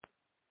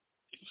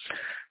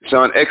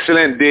So an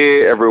excellent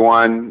day,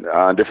 everyone,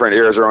 different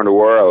areas around the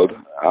world.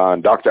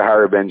 Dr.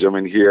 Harry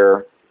Benjamin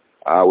here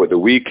with the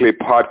weekly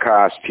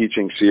podcast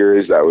teaching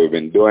series that we've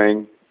been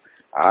doing.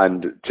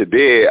 And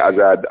today, as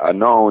I'd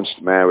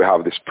announced, man, we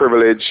have this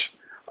privilege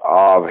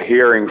of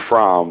hearing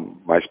from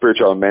my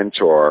spiritual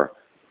mentor,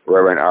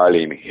 Reverend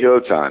Arlene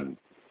Hilton.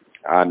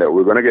 And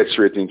we're going to get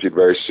straight into it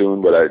very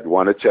soon, but I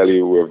want to tell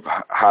you we've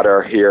had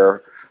her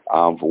here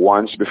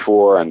once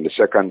before and the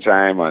second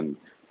time, and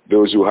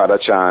those who had a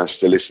chance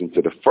to listen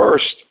to the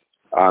first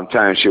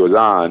time she was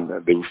on,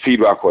 the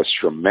feedback was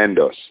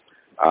tremendous.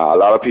 A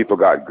lot of people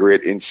got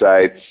great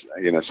insights.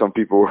 You know, some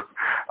people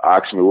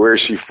asked me, where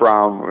is she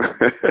from?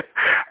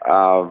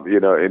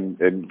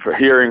 In for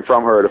hearing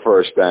from her the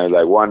first time,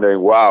 like wondering,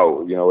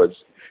 wow,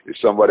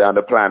 it's somebody on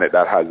the planet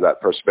that has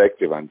that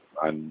perspective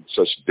and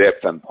such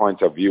depth and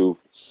point of view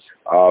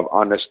of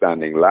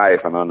understanding life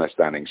and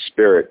understanding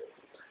spirit.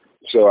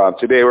 So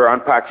today we're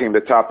unpacking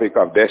the topic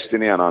of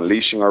destiny and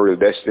unleashing our real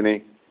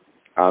destiny.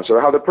 So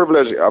I have the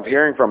privilege of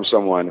hearing from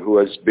someone who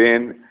has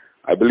been,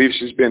 I believe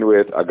she's been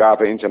with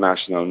Agape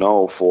International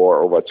now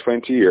for over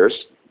 20 years,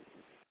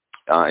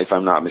 if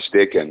I'm not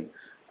mistaken,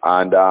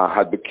 and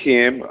had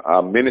became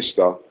a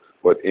minister,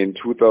 but in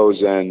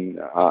 2000,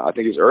 I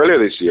think it's earlier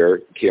this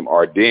year, became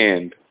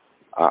ordained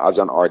as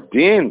an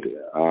ordained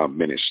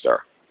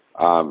minister.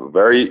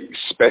 Very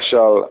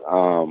special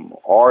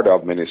order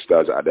of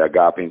ministers at the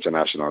Agape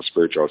International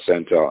Spiritual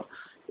Center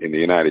in the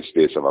United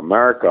States of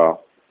America.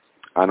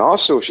 And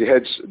also she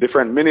heads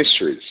different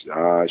ministries.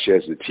 She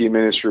has the teen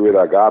ministry with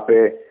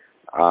Agape.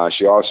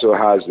 She also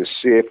has the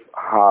Safe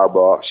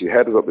Harbor. She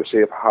heads up the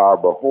Safe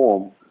Harbor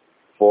home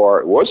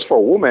was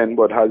for women,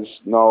 but has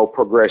now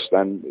progressed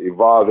and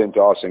evolved into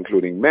also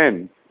including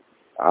men.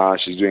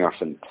 She's doing a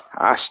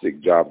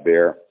fantastic job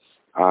there.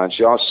 And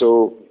she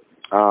also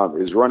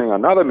is running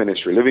another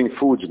ministry, Living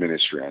Foods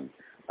Ministry,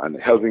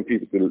 and helping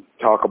people to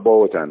talk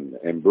about and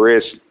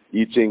embrace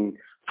eating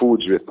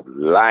foods with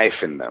life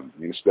in them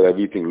instead of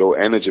eating low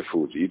energy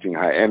foods, eating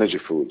high energy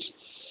foods.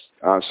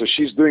 So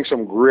she's doing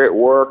some great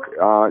work.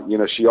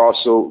 She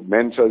also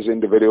mentors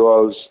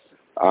individuals.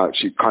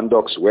 She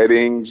conducts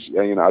weddings,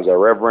 as a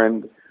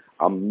reverend.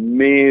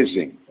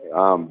 Amazing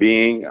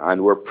being,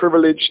 and we're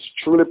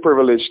truly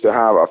privileged to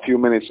have a few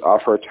minutes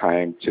of her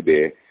time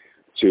today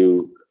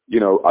to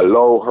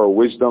allow her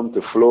wisdom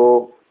to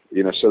flow,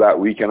 so that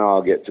we can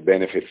all get to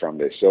benefit from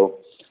this. So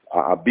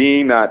a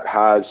being that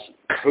has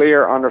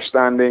clear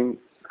understanding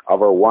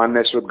of her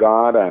oneness with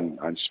God and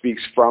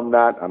speaks from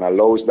that and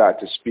allows that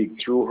to speak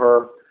through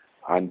her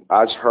and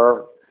as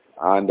her.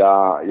 And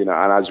and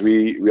as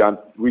we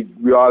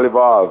all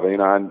evolve,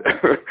 and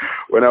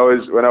when I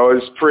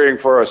was praying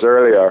for us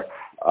earlier,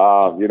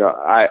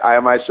 I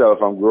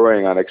myself am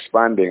growing and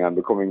expanding and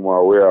becoming more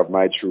aware of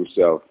my true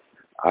self.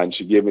 And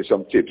she gave me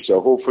some tips. So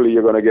hopefully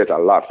you're going to get a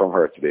lot from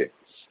her today.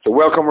 So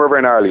welcome,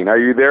 Reverend Arlene. Are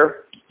you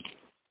there?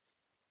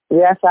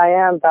 Yes, I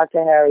am,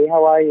 Dr. Harry.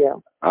 How are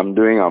you? I'm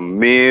doing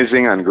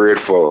amazing and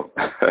grateful.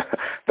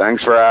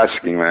 Thanks for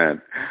asking,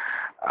 man.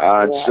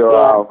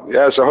 So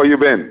how you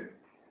been?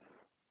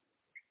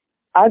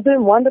 I've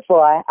been wonderful.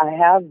 I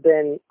have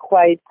been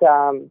quite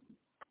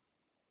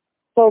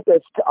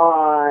focused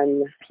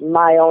on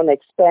my own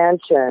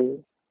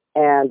expansion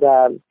and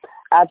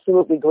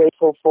absolutely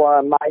grateful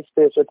for my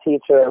spiritual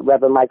teacher,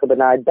 Reverend Michael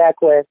Bernard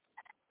Beckwith,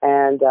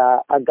 and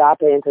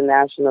Agape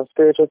International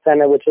Spiritual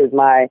Center, which is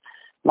my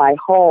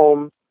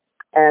home.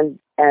 And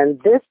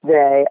this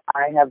day,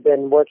 I have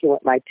been working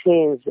with my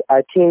teens,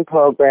 our teen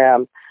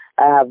program.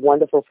 I have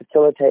wonderful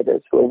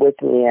facilitators who are with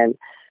me. And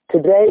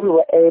today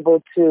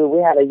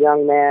we had a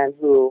young man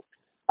who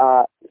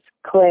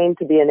claimed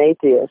to be an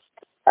atheist.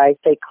 I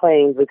say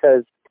claimed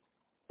because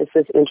it's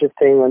just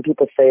interesting when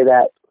people say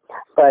that.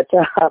 But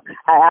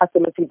I asked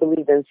him if he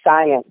believed in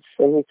science,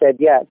 and he said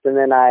yes. And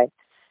then I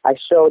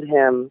showed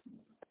him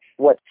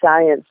what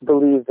science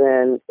believes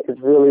in is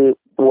really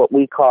what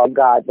we call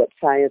God. What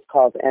science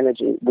calls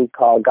energy, we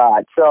call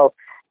God. So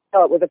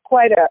it was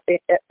quite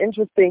an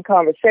interesting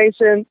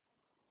conversation.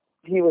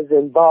 He was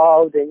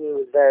involved, and he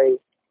was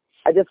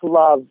I just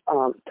love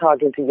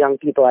talking to young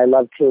people. I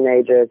love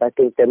teenagers. I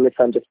think they're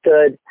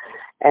misunderstood.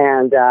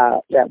 And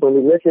that when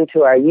we listen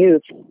to our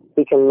youth,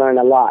 we can learn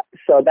a lot.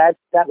 So that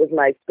was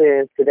my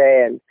experience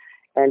today.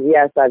 And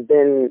yes, I've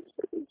been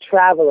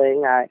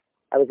traveling. I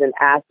was in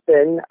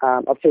Aspen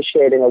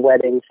officiating a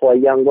wedding for a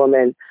young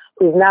woman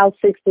who's now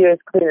 6 years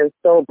clean and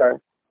sober.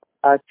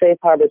 Safe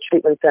Harbor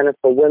Treatment Center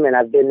for Women.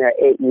 I've been there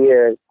 8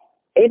 years,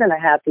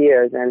 8.5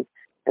 years. And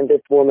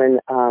this woman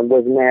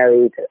was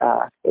married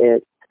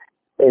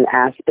in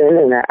Aspen,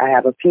 and I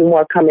have a few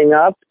more coming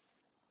up.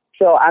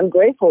 So I'm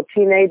grateful.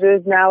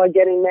 Teenagers now are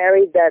getting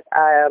married that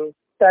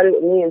started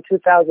with me in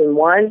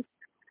 2001.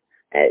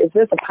 It's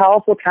just a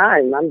powerful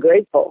time. I'm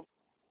grateful.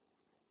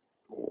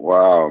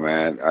 Wow,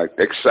 man.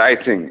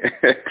 Exciting.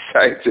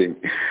 Exciting.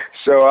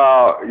 So,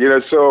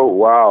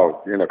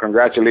 wow,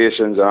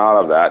 congratulations on all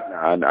of that.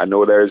 And I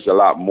know there's a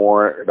lot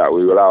more that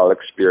we will all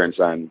experience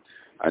and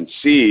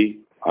see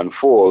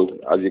unfold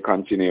as you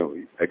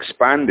continue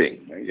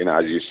expanding,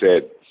 as you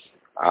said,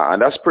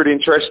 and that's pretty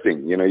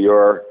interesting. You know,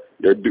 you're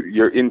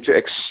into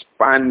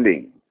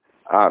expanding.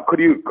 Could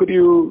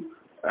you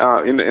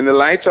in the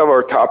light of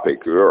our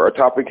topic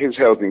is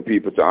helping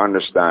people to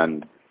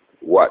understand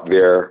what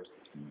their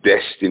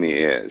destiny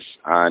is.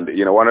 And,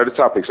 you know, one of the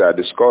topics I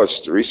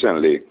discussed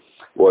recently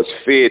was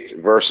fate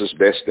versus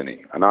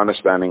destiny, and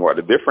understanding what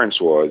the difference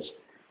was.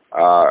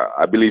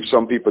 I believe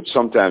some people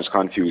sometimes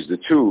confuse the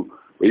two.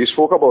 But you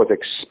spoke about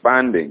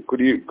expanding.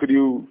 Could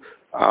you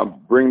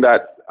bring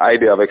that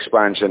idea of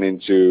expansion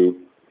into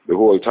the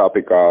whole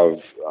topic of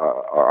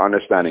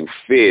understanding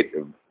fate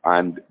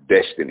and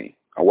destiny?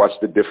 And what's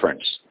the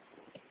difference?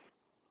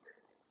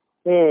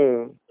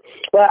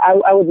 Well,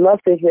 I would love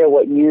to hear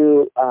what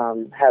you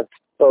have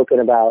spoken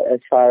about as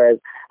far as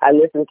I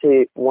listened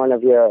to one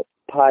of your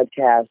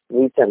podcasts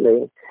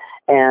recently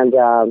and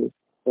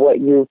what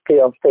you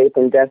feel faith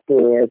and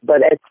destiny is.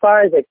 But as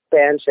far as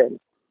expansion,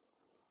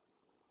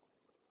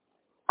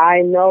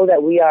 I know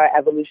that we are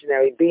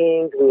evolutionary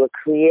beings. We were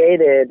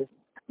created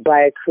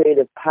by a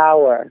creative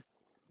power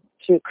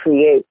to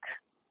create.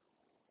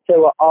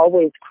 So we're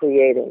always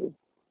creating.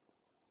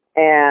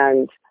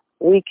 And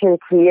we can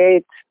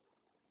create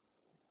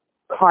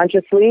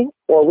consciously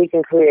or we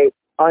can create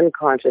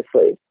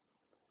unconsciously.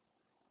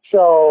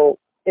 So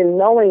in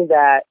knowing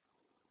that,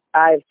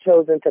 I've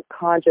chosen to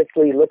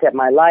consciously look at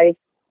my life,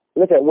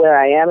 look at where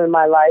I am in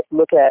my life,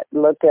 look at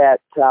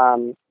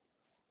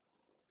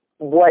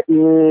what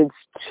needs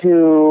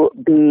to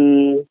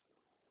be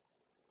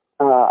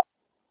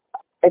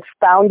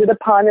expounded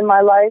upon in my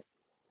life.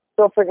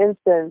 So, for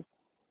instance,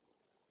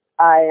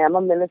 I am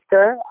a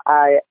minister.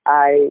 I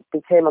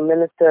became a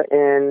minister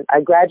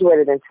I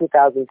graduated in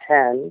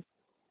 2010.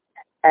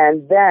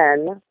 And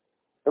then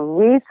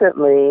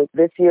recently,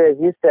 this year, as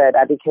you said,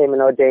 I became an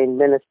ordained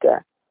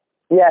minister.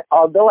 Yet,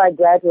 although I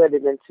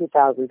graduated in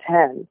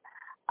 2010,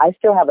 I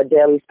still have a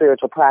daily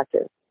spiritual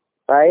practice,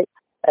 right?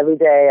 Every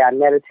day I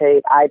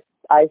meditate. I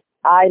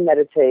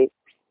meditate.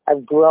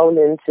 I've grown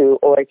into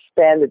or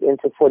expanded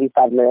into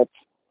 45 minutes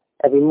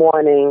every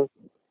morning.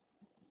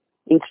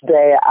 Each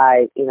day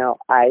I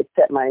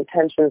set my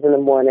intentions in the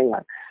morning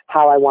on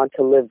how I want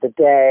to live the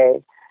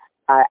day.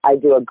 I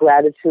do a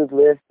gratitude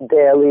list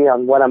daily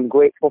on what I'm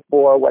grateful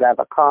for, what I've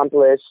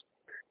accomplished.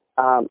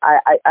 I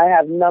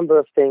have a number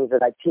of things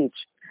that I teach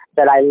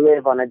that I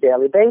live on a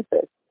daily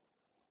basis.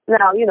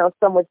 Now, you know,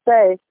 some would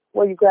say,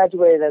 well, you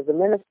graduated as a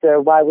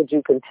minister, why would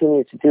you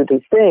continue to do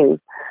these things?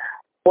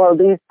 Well,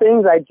 these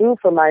things I do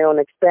for my own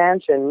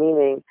expansion,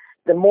 meaning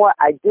the more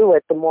I do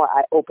it, the more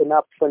I open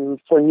up for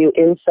new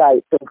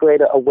insights and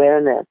greater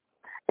awareness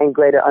and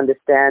greater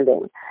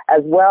understanding,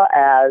 as well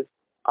as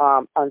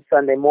on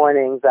Sunday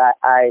mornings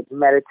I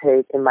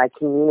meditate in my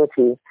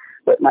community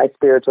with my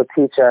spiritual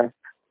teacher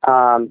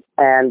and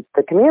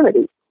the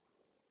community.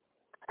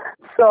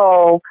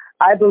 So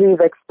I believe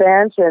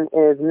expansion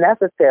is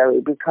necessary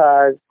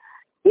because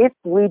if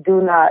we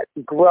do not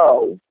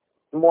grow,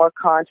 more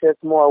conscious,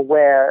 more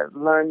aware,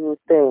 learn new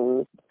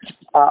things,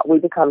 we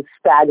become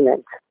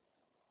stagnant.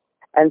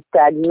 And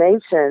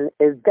stagnation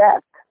is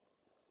death.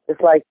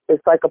 It's like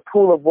a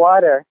pool of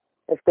water.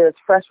 If there's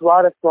fresh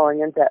water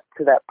flowing into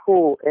that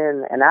pool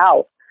in and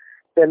out,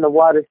 then the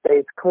water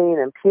stays clean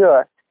and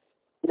pure.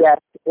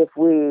 Yet if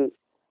we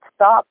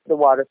stop the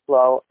water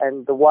flow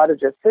and the water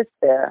just sits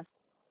there,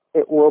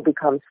 it will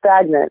become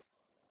stagnant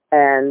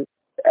and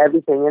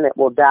everything in it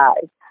will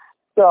die.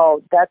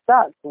 So that's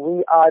us.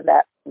 We are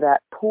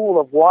that pool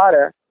of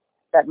water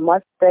that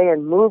must stay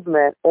in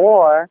movement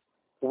or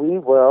we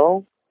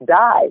will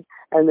die.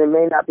 And there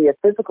may not be a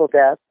physical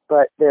death,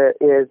 but there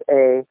is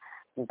a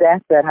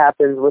death that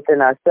happens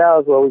within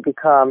ourselves where we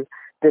become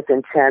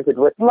disenchanted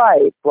with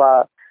life.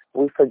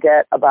 We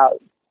forget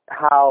about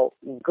how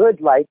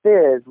good life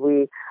is.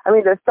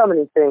 There's so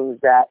many things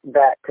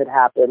that could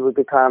happen. We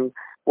become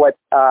what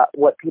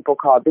people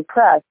call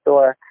depressed,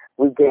 or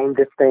we gain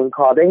this thing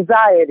called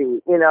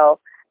anxiety, you know,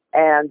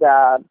 and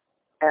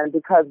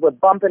because we're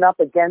bumping up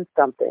against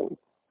something,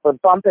 and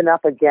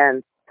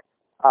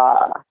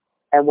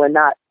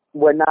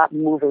we're not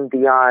moving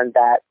beyond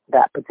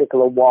that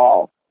particular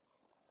wall.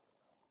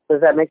 Does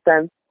that make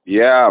sense?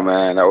 Yeah,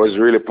 man, that was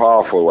really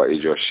powerful what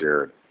you just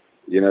shared.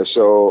 You know,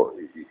 so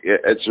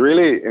it's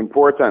really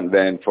important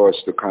then for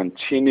us to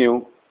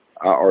continue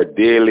our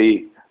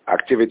daily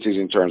activities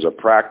in terms of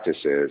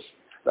practices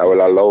that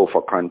will allow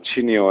for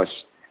continuous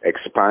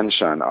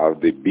expansion of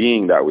the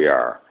being that we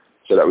are,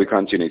 so that we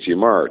continue to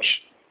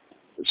emerge.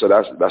 So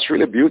that's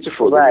really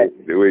beautiful, right,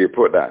 the way you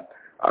put that.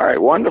 All right,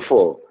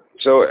 wonderful.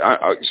 So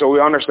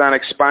we understand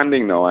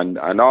expanding now,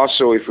 and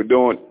also if we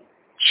don't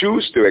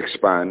choose to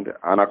expand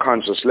on a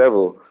conscious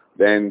level,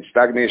 then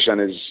stagnation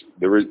is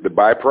the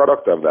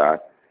byproduct of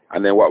that,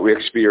 and then what we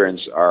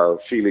experience are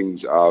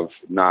feelings of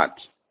not,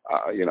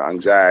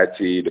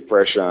 anxiety,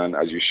 depression,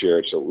 as you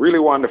shared. So really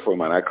wonderful,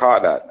 man. I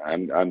caught that,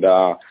 and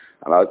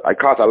I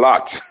caught a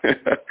lot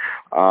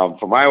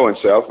for my own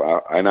self,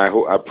 and I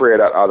pray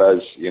that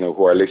others,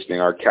 who are listening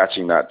are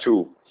catching that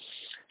too.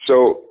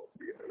 So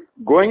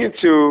going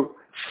into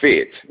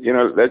faith,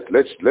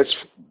 let's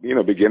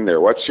begin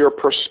there. What's your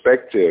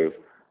perspective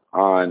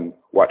on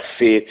what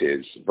fate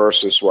is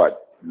versus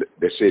what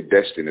they say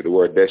destiny, the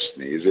word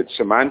destiny? Is it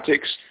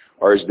semantics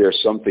or is there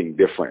something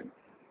different?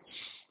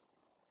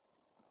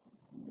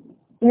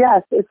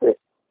 Yes, it's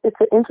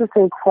an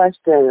interesting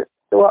question.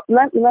 Well,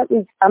 let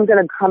me, I'm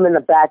going to come in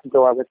the back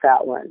door with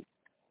that one,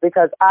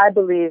 because I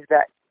believe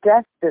that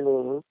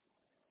destiny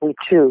we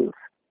choose.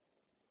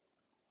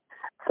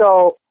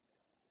 So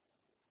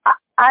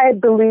I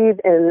believe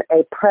in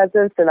a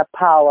presence and a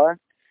power,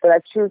 but I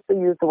choose to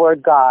use the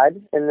word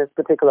God in this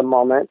particular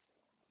moment.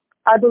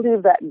 I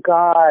believe that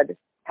God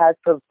has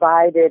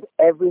provided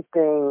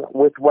everything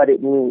with what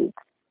it needs.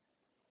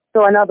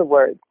 So in other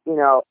words,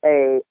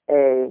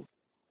 a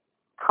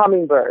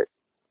hummingbird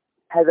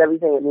has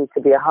everything it needs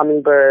to be a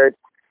hummingbird.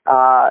 There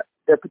are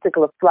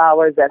particular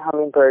flowers that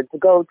hummingbirds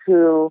go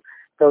to.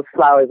 Those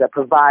flowers are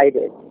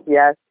provided,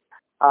 yes.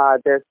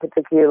 There's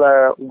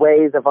particular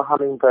ways of a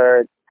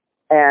hummingbird.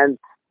 And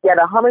yet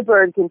a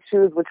hummingbird can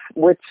choose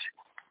which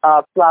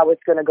flower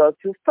it's going to go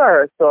to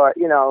first, or,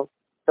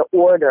 the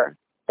order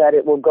that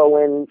it will go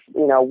in,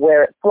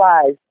 where it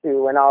flies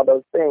to and all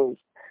those things.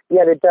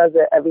 Yet it does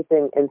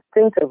everything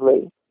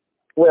instinctively.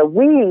 Where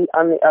we,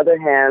 on the other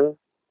hand,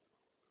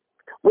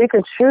 we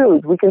can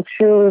choose. We can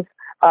choose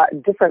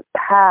different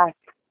paths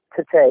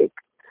to take.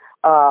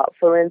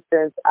 For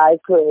instance, I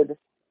could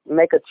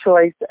make a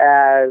choice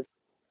as,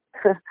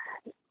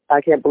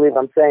 I can't believe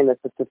I'm saying this.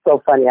 This is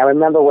so funny. I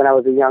remember when I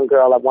was a young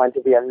girl, I wanted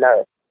to be a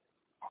nurse.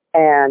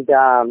 And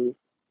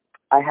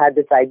I had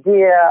this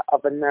idea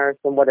of a nurse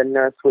and what a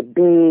nurse would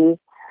be.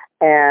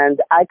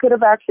 And I could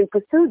have actually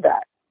pursued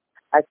that.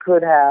 I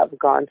could have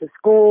gone to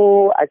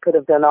school. I could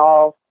have done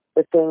all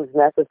the things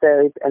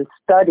necessary and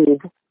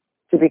studied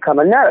to become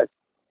a nurse.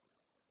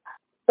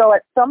 So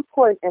at some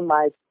point in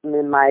my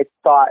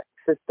thought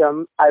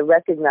system, I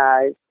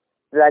recognized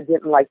that I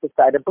didn't like the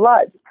sight of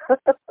blood.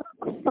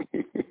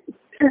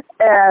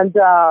 And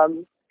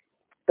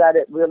that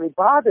it really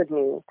bothered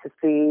me to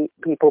see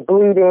people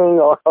bleeding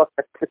or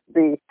to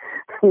see,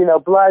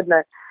 blood.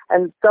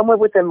 And somewhere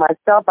within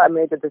myself, I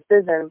made the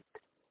decision,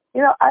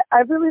 I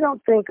really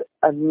don't think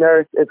a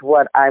nurse is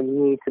what I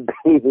need to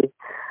be,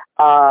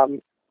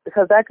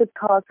 because that could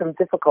cause some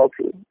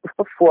difficulty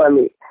for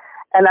me.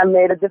 And I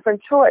made a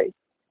different choice.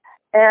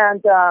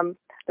 And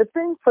the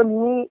thing for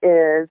me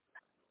is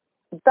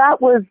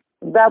that was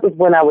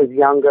when I was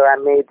younger. I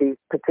made these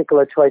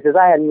particular choices.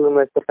 I had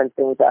numerous different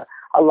things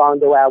along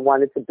the way I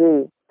wanted to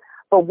be.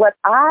 But what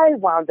I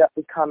wound up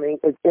becoming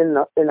is in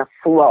a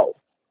flow.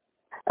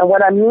 And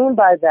what I mean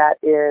by that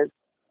is,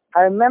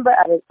 I remember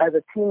as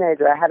a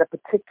teenager, I had a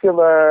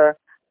particular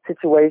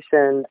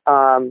situation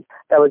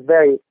that was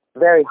very,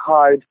 very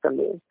hard for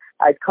me.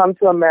 I'd come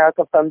to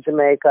America from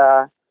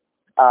Jamaica.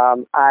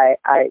 I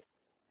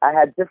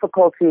had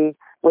difficulty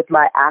with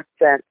my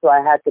accent, so I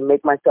had to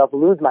make myself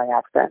lose my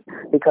accent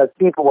because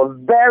people were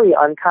very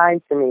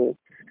unkind to me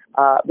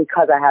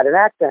because I had an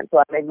accent. So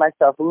I made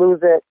myself lose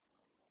it.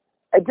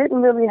 I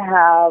didn't really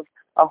have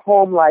a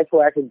home life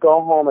where I could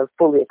go home and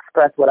fully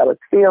express what I was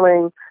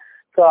feeling.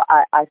 So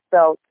I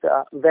felt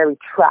very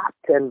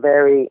trapped and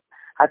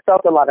I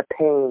felt a lot of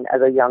pain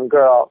as a young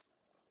girl.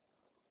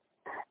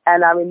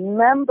 And I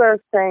remember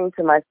saying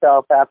to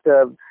myself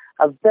after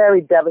a very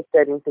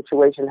devastating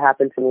situation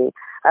happened to me,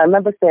 I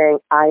remember saying,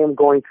 I am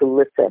going to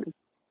listen.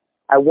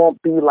 I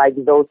won't be like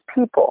those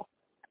people.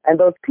 And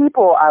those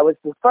people I was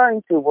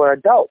referring to were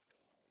adults.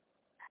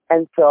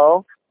 And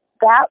so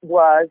that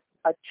was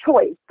a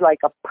choice, like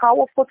a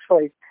powerful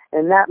choice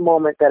in that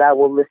moment that I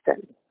will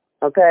listen.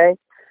 Okay?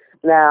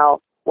 Now,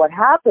 what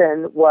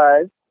happened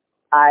was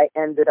I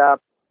ended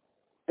up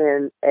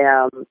in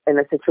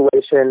a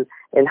situation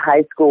in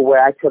high school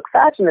where I took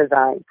fashion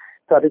design.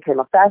 So I became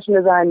a fashion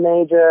design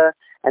major,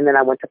 and then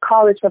I went to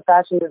college for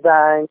fashion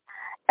design.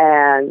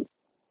 And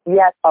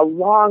yet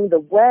along the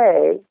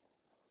way,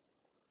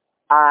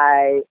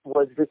 I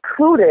was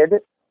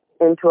recruited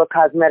into a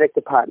cosmetic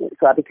department.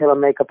 So I became a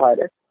makeup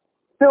artist.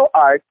 Still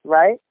art,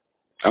 right?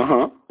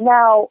 Uh-huh.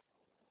 Now,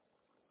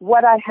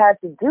 what I had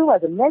to do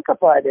as a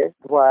makeup artist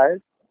was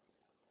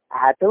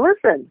I had to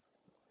listen.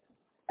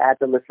 I had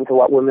to listen to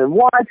what women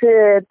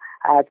wanted.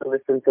 I had to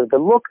listen to the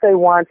look they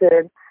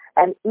wanted.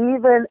 And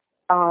even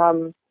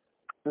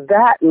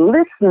that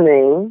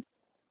listening,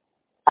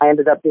 I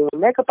ended up being a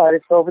makeup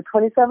artist for over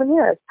 27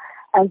 years.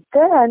 And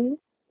then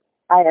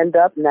I end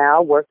up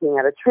now working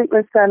at a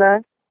treatment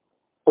center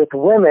with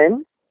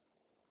women,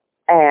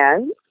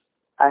 and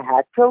I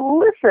had to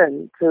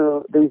listen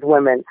to these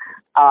women.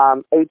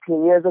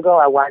 18 years ago,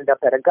 I wound up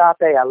at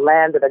Agape. I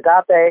landed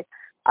Agape.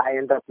 I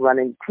ended up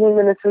running teen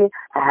ministry.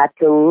 I had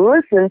to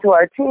listen to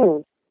our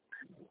teens.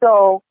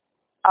 So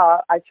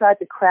I tried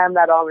to cram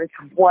that all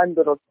into one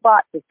little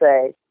spot to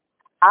say,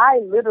 I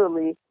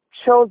literally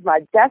chose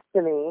my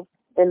destiny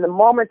in the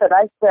moment that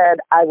I said,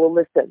 I will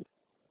listen.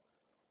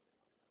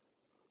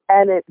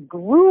 And it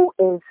grew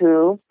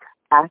into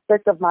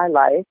aspects of my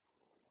life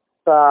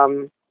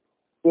from,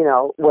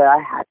 where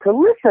I had to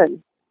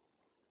listen.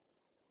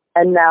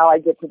 And now I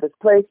get to this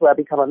place where I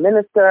become a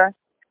minister.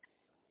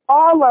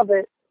 All of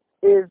it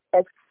is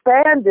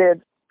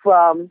expanded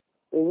from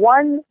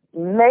one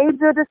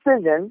major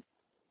decision.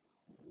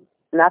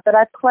 Not that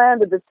I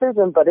planned the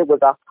decision, but it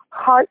was a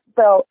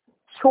heartfelt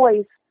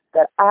choice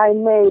that I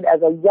made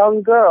as a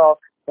young girl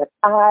that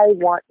I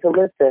want to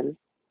listen.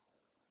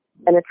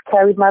 And it's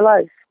carried my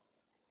life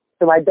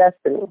to my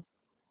destiny.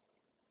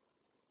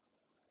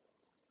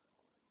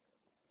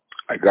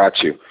 I got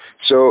you.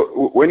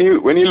 So when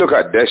you look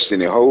at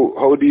destiny,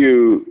 how do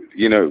you,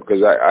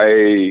 because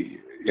I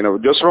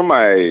just from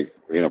my,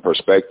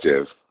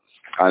 perspective,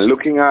 and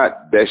looking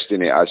at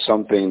destiny as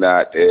something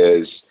that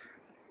is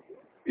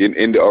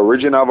in the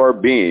origin of our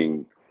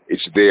being,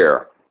 it's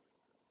there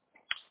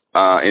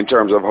in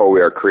terms of how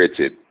we are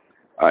created,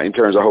 in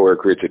terms of how we're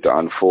created to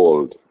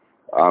unfold.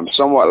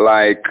 Somewhat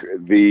like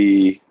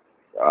the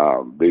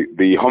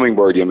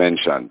hummingbird you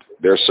mentioned.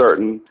 There are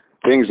certain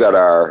things that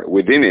are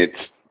within it,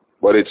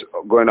 but it's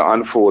going to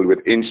unfold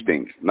with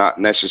instinct, not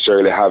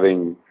necessarily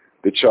having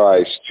the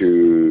choice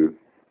to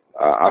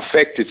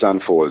affect its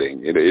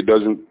unfolding. It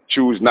doesn't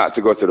choose not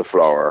to go to the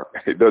flower.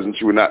 It doesn't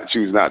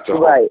choose not to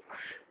right.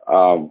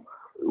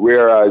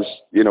 Whereas,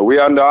 we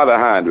on the other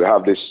hand, we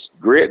have this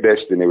great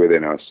destiny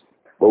within us,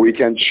 but we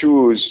can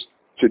choose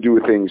to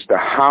do things to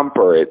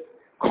hamper it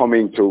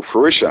coming to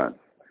fruition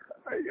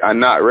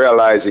and not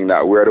realizing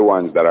that we're the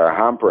ones that are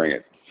hampering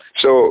it.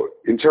 So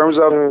in terms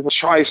of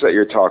choice that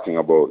you're talking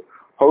about,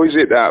 how is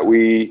it that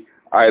we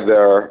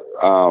either,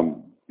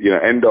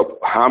 end up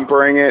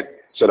hampering it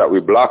so that we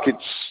block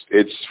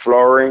its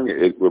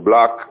flowering, we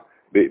block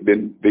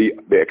the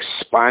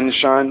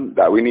expansion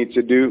that we need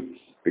to do?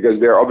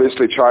 Because there are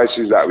obviously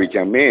choices that we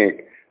can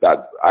make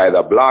that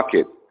either block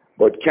it,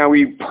 but can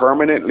we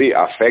permanently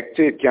affect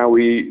it? Can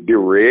we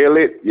derail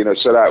it,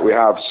 so that we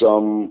have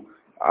some,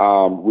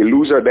 we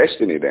lose our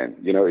destiny then,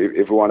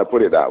 if we want to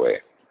put it that way?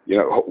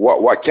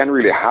 What can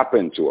really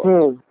happen to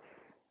us?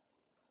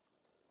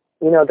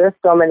 There's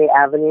so many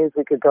avenues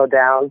we could go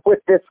down with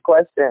this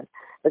question.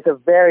 It's a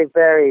very,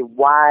 very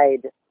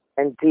wide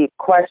and deep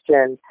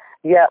question.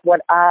 Yet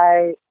what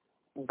I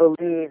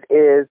believe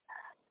is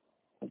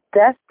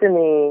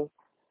destiny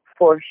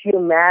for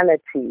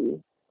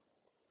humanity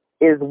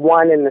is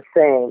one and the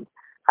same.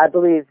 I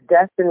believe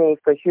destiny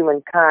for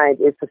humankind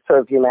is to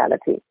serve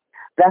humanity.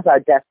 That's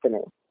our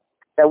destiny,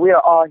 that we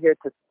are all here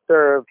to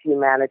serve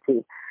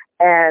humanity.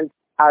 And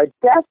our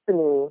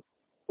destiny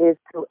is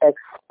to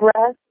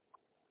express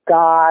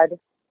God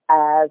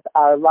as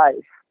our life.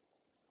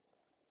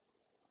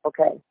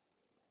 Okay.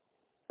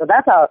 So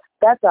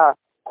that's our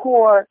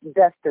core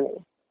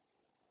destiny,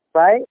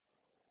 right?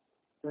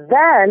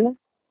 Then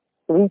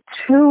we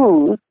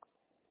choose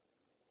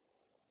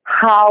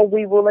how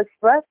we will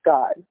express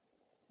God.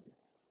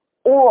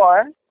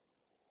 Or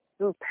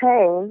through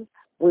pain,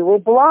 we will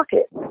block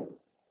it.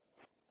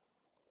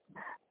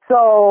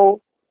 So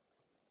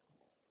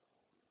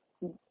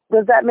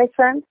does that make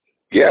sense?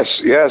 Yes,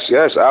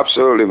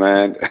 absolutely,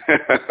 man.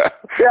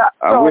 Yeah,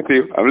 I'm with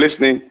you. I'm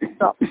listening.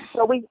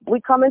 So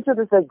we come into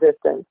this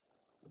existence.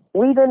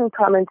 We didn't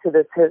come into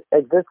this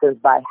existence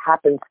by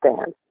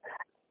happenstance.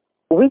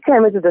 We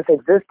came into this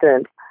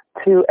existence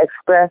to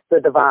express the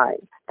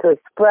divine, to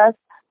express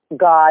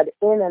God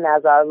in and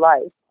as our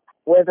life,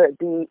 whether it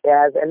be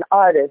as an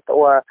artist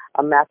or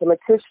a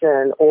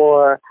mathematician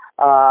or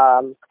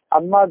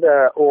a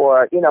mother,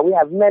 or, we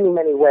have many,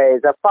 many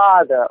ways, a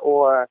father,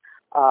 or,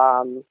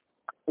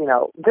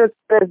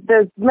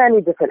 there's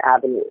many different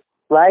avenues,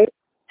 right?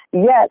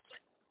 Yet,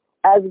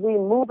 as we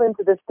move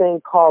into this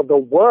thing called the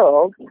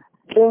world,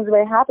 things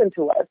may happen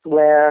to us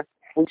where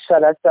we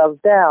shut ourselves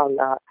down.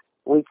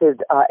 We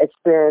could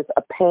experience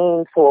a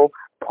painful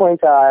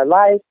point of our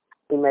life.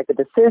 We make a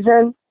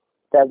decision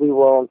that we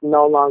will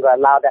no longer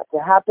allow that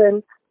to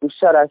happen. We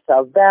shut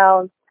ourselves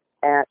down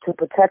and to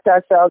protect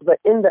ourselves, but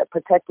in the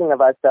protecting of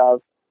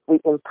ourselves, we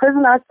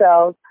imprison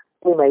ourselves.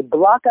 We may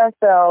block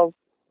ourselves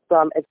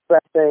from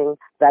expressing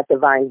that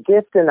divine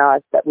gift in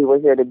us that we were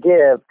here to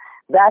give.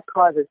 That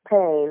causes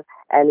pain,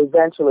 and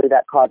eventually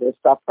that causes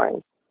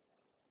suffering.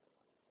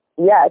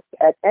 Yet,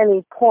 at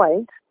any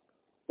point,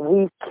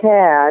 we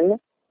can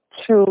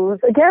choose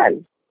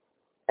again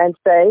and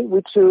say,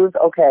 we choose,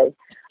 okay,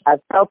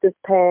 I've felt this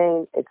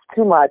pain, it's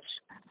too much,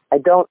 I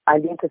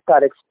need to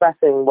start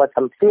expressing what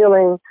I'm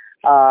feeling.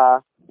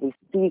 We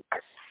seek,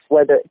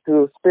 whether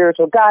through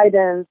spiritual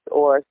guidance,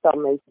 or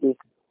some may seek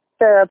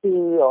therapy,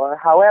 or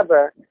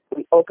however,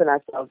 we open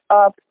ourselves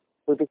up,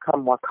 we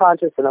become more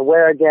conscious and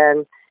aware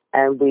again,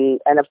 and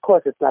of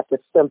course it's not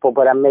just simple,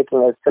 but I'm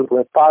making it as simple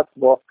as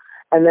possible,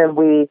 and then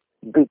we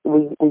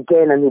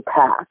gain a new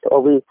path,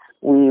 or we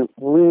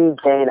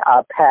regain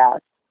our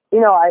path.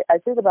 I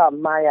think about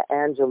Maya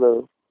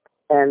Angelou,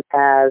 and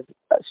as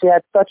she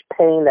had such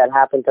pain that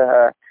happened to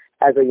her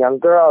as a young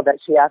girl that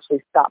she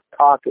actually stopped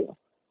talking.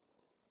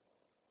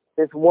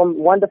 This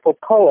wonderful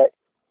poet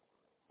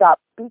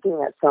stopped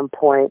speaking at some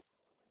point,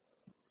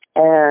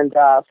 and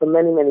for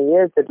many, many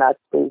years did not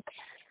speak.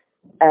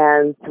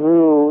 And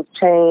through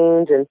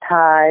change and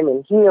time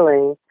and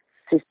healing,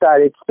 she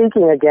started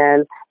speaking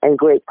again, and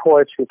great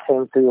poetry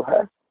came through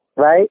her,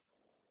 right?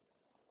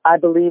 I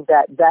believe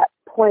that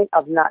point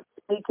of not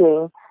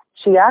speaking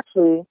she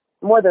actually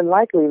more than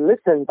likely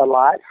listened a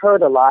lot,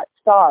 heard a lot,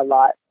 saw a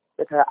lot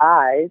with her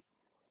eyes.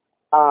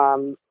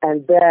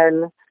 And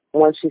then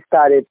when she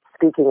started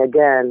speaking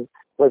again,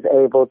 was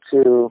able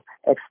to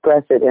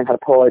express it in her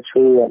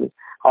poetry and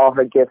all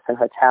her gifts and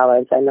her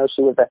talents. I know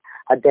she was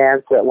a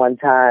dancer at one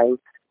time.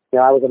 You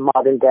know, I was a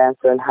modern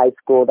dancer in high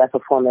school. That's a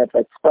form of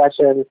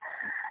expression.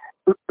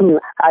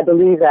 I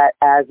believe that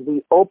as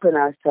we open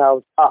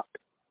ourselves up,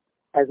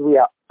 as we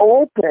are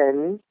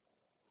open,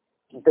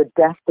 the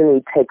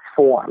destiny takes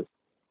form.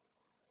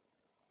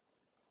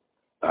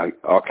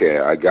 Okay,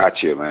 I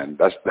got you, man.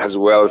 That's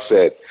well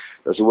said.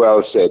 That's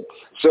well said.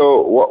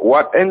 So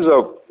what ends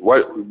up,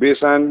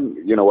 based on,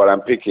 you know, what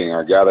I'm picking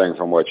or gathering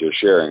from what you're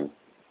sharing,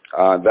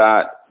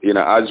 that, you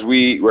know, as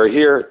we're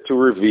here to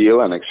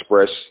reveal and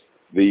express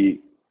the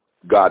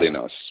God in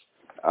us.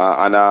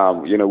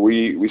 You know,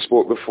 we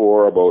spoke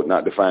before about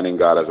not defining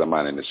God as a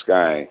man in the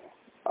sky,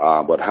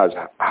 but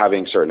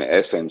having certain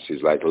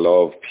essences like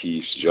love,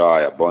 peace,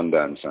 joy,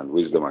 abundance, and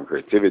wisdom and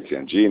creativity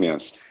and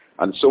genius,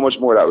 and so much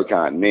more that we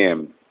can't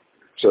name.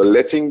 So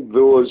letting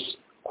those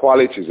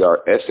qualities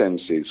or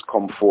essences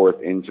come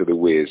forth into the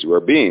ways we're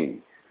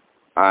being.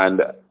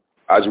 And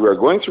as we're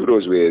going through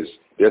those ways,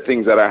 there are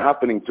things that are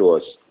happening to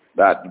us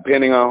that,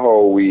 depending on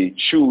how we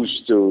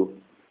choose to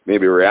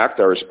maybe react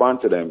or respond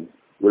to them,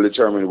 will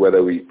determine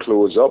whether we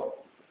close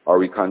up or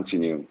we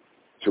continue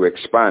to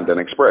expand and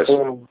express.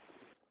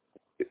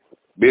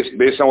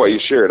 Based on what you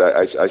shared,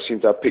 I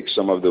seem to have picked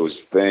some of those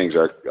things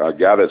or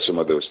gathered some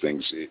of those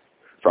things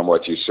from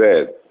what you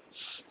said.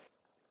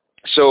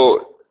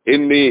 So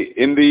in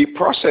the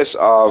process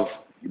of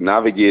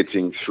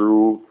navigating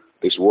through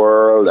this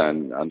world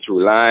and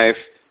through life,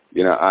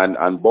 you know,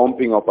 and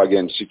bumping up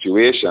against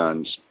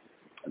situations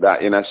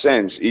that, in a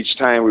sense, each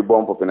time we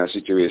bump up in a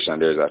situation,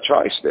 there's a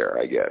choice there,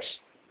 I guess,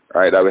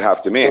 right, that we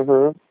have to make.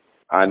 Mm-hmm.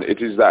 And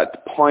it is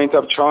that point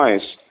of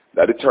choice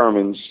that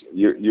determines,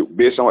 you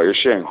based on what you're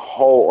sharing,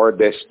 how our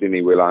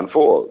destiny will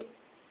unfold.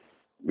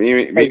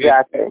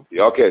 Exactly.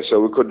 Okay, so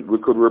we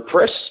could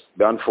repress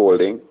the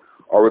unfolding,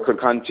 or we could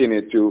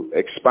continue to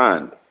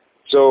expand.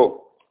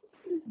 So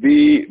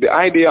the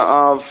idea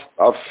of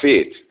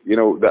fate, you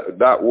know,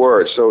 that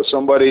word. So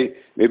somebody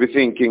may be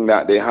thinking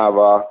that they have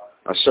a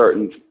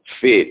certain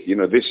fate. You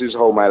know, this is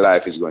how my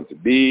life is going to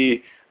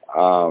be.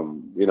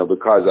 You know,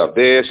 because of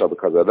this or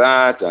because of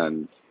that,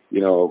 and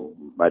you know,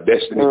 my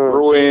destiny is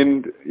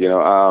ruined. You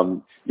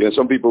know,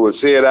 some people will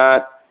say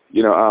that.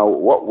 You know,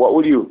 what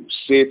would you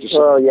say to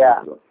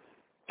someone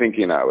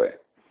thinking that way?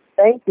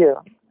 Thank you.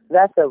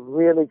 That's a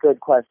really good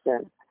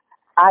question.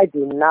 I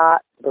do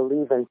not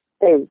believe in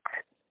fate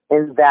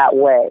in that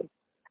way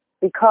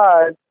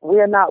because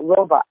we are not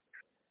robots.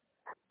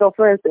 So,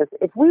 for instance,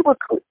 if we were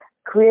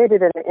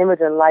created in the image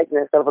and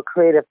likeness of a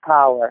creative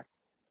power,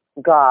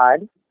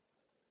 God,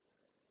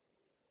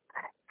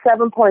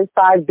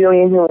 7.5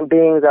 billion human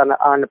beings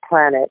on the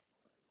planet,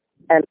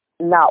 and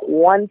not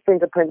one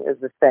fingerprint is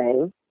the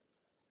same,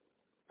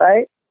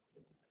 right?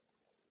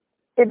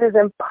 It is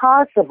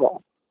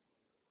impossible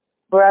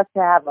for us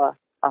to have a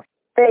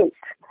fate,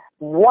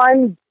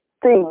 one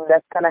thing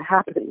that's going to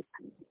happen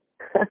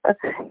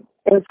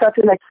in such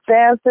an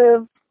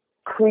expansive,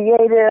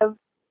 creative,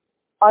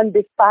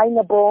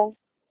 undefinable,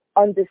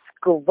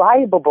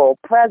 undescribable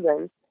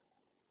presence,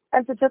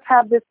 and to just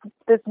have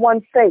this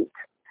one fate.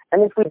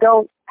 And if we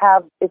don't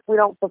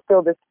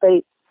fulfill this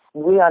fate,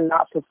 we are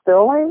not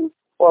fulfilling,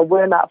 or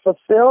we're not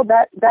fulfilled.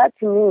 That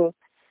to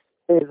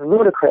me is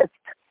ludicrous.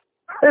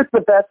 It's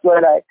the best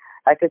word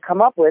I could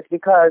come up with,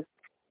 because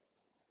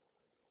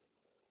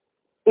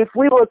if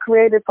we were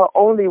created for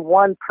only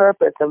one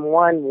purpose and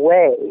one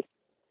way,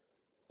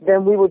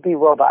 then we would be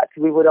robots.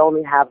 We would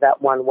only have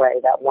that one way,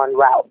 that one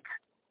route.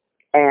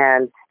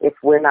 And if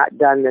we're not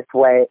done this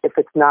way, if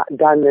it's not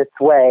done this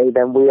way,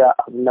 then we are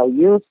of no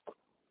use,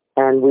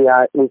 and we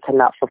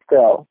cannot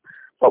fulfill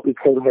what we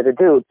came here to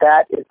do.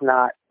 That is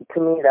not, to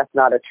me, that's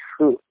not a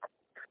truth.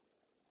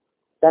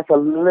 That's a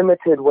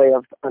limited way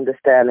of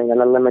understanding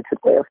and a limited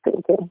way of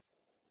thinking.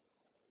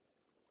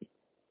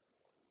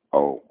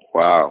 Oh,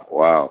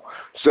 wow.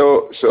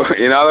 So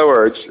in other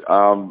words,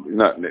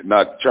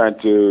 not trying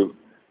to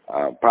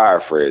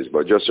paraphrase,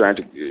 but just trying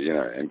to, you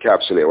know,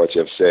 encapsulate what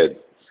you have said,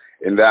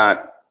 in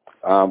that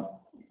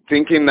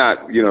thinking that,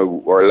 you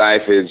know, our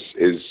life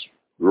is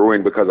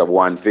ruined because of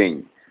one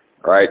thing,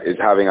 right, is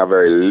having a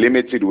very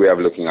limited way of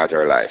looking at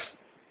our life.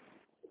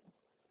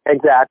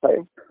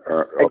 Exactly.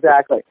 Okay.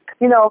 Exactly.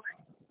 You know,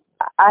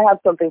 I have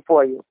something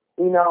for you.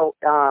 You know,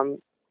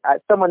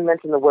 someone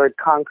mentioned the word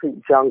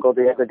concrete jungle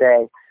the other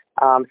day,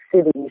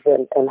 cities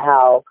and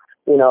how,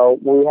 you know,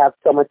 we have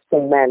so much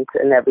cement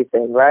and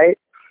everything, right?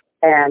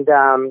 And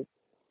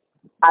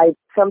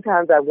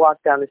sometimes I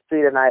walk down the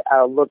street and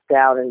I'll look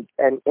down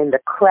and in the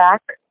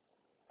crack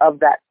of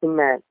that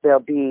cement there'll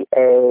be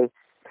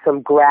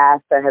some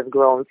grass that has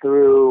grown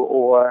through,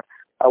 or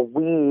a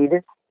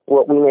weed,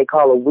 what we may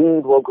call a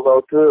weed, will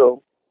grow through.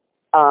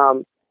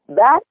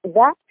 That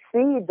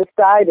seed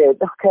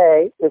decided,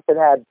 okay, if it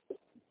had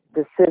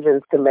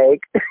decisions to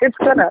make. It's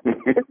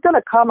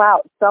gonna come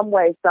out some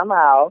way,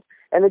 somehow,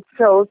 and it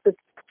shows to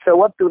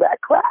show up through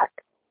that crack.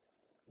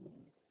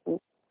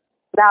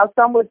 Now,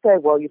 some would say,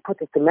 well, you put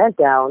the cement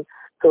down,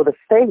 so the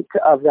fate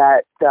of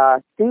that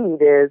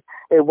seed is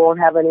it won't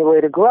have any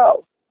way to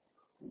grow.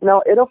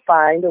 No, it'll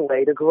find a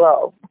way to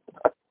grow.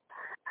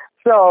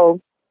 So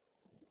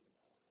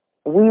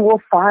we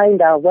will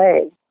find our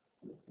way.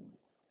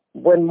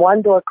 When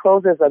one door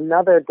closes,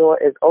 another door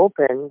is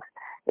opened.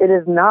 It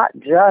is not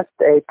just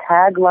a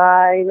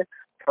tagline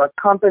for a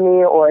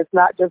company, or it's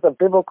not just a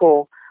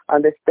biblical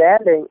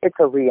understanding. It's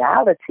a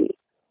reality.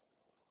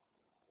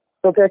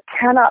 So there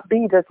cannot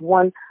be just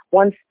one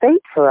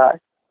fate for us,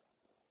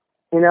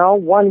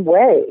 one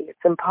way. It's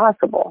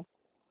impossible.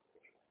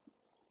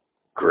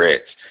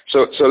 Great.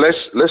 So let's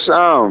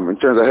in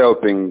terms of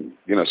helping,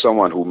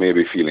 someone who may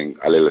be feeling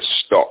a little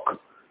stuck,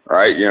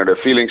 right? They're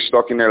feeling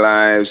stuck in their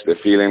lives. They're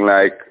feeling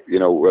like,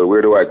 well,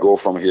 where do I go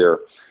from here?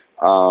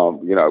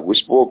 We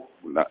spoke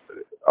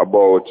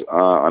about,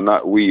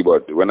 not we,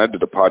 but when I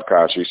did the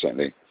podcast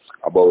recently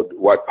about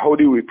how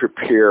do we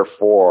prepare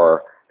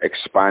for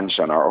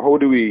expansion, or how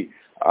do we,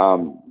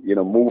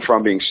 move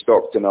from being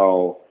stuck to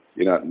now,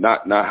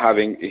 not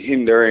having,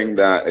 hindering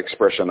that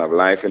expression of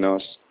life in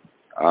us,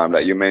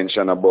 that you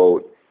mentioned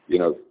about,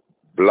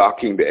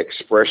 blocking the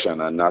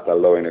expression and not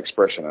allowing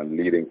expression and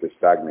leading to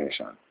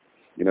stagnation.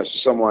 So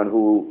someone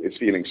who is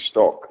feeling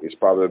stuck is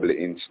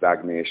probably in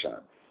stagnation.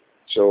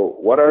 So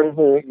what are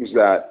the things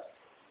that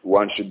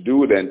one should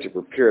do then to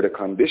prepare the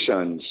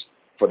conditions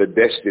for the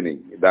destiny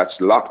that's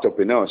locked up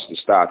in us to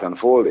start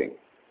unfolding?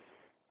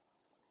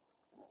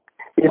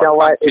 You know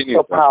what? It's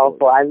so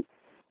powerful.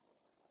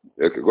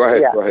 Okay, go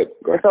ahead.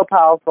 It's so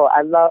powerful.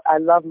 I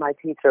love my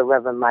teacher,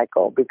 Reverend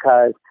Michael,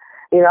 because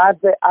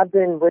I've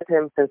been with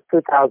him since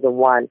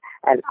 2001,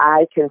 and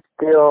I can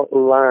still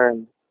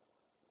learn.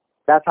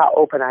 That's how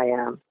open I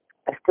am.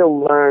 I still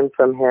learn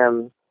from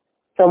him.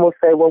 Some will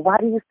say, well, why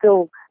do you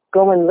still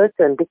go and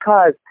listen?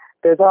 Because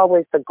there's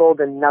always the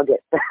golden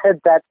nugget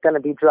that's going to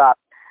be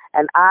dropped.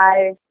 And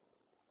I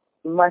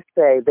must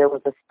say, there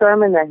was a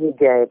sermon that he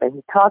gave, and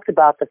he talked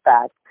about the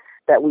fact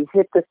that we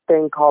hit this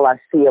thing called our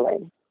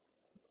ceiling.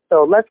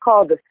 So let's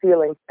call the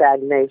ceiling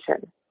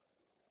stagnation.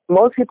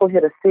 Most people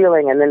hit a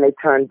ceiling and then they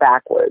turn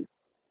backwards.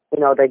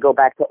 They go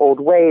back to old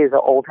ways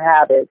or old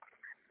habits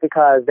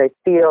because they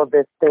feel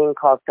this thing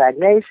called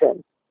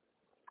stagnation.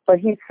 But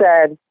he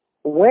said,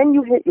 when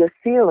you hit your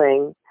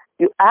ceiling,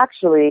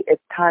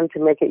 it's time to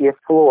make it your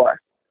floor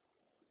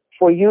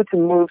for you to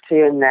move to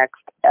your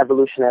next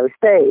evolutionary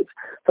stage.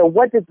 So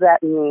what does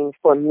that mean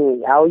for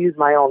me? I'll use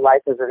my own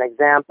life as an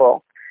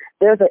example.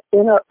 There's an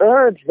inner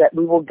urge that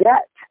we will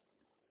get.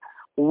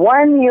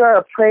 When you're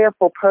a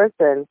prayerful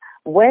person,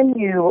 when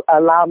you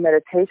allow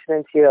meditation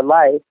into your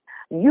life,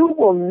 you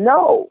will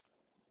know,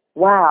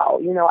 wow,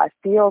 I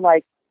feel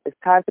like it's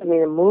time for me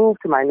to move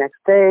to my next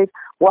stage.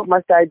 What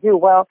must I do?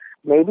 Well,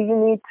 maybe you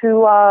need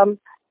to,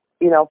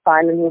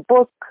 find a new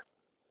book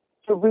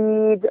to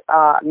read.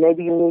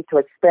 Maybe you need to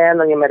expand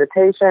on your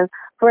meditation.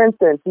 For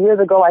instance, years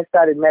ago, I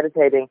started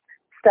meditating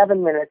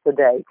 7 minutes a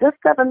day, just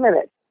 7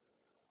 minutes.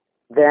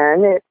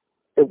 Then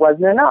it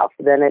wasn't enough.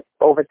 Then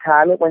over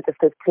time, it went to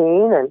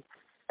 15, and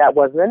that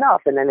wasn't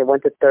enough. And then it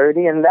went to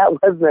 30, and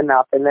that wasn't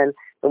enough. And then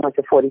it went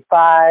to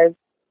 45.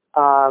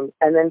 And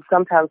then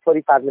sometimes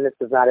 45 minutes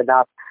is not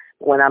enough.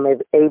 When I'm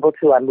able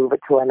to, I move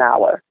it to an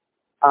hour.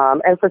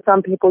 And for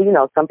some people,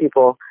 some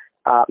people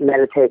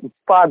meditate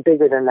far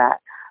bigger than that,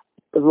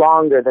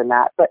 longer than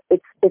that. But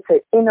it's an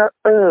inner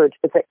urge.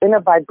 It's an inner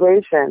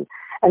vibration.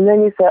 And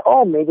then you say,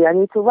 oh, maybe I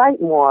need to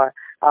write more.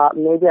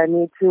 Maybe I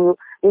need to,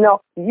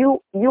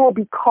 you will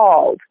be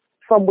called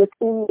from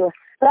within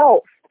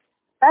yourself.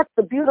 That's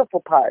the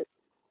beautiful part.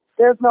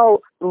 There's no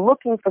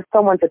looking for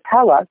someone to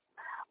tell us.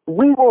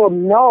 We will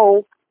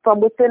know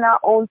from within our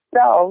own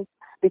selves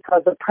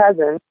because the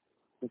presence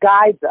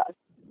guides us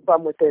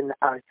from within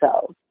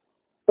ourselves.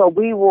 So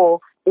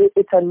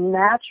it's a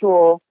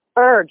natural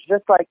urge,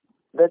 just like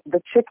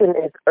the chicken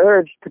is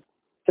urged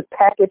to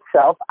peck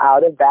itself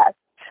out of that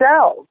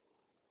shell.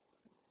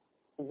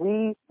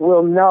 We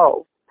will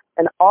know.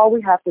 And all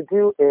we have to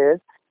do is,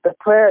 the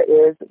prayer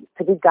is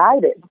to be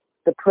guided.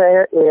 The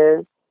prayer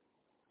is,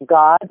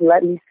 God,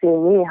 let me see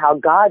me how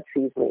God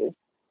sees me.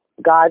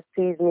 God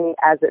sees me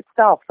as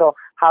itself. So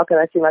how can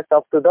I see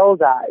myself through those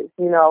eyes?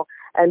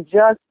 And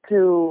just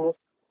to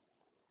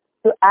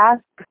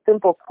ask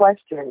simple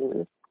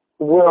questions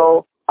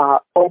will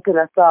open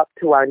us up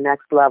to our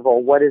next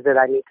level. What is it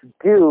I need to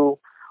do,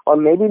 or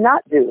maybe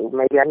not do?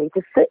 Maybe I need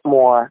to sit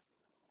more,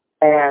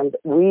 and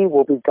we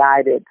will be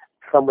guided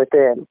from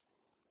within.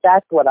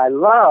 That's what I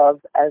love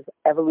as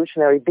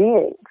evolutionary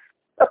beings.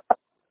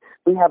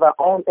 We have our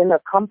own inner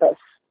compass.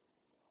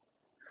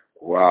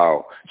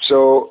 Wow.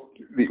 So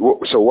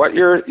what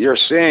you're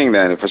saying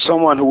then, for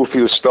someone who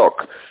feels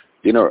stuck,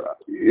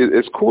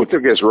 it's cool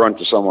to just run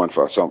to someone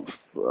for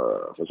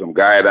some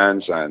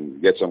guidance and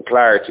get some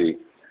clarity.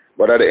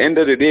 But at the end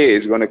of the day,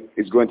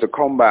 it's going to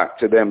come back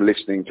to them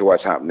listening to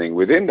what's happening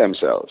within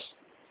themselves.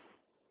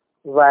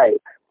 Right.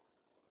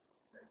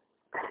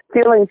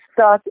 Feeling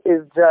stuck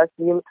is just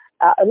you.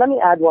 Let me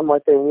add one more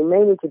thing. You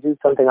may need to do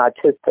something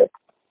artistic.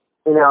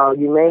 You know,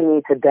 you may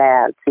need to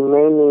dance. You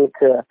may need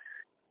to,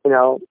 you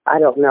know, I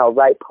don't know,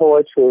 write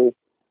poetry.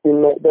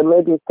 There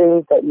may be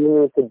things that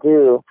you need to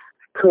do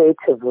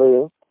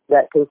creatively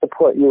that can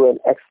support you in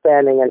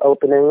expanding and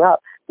opening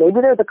up.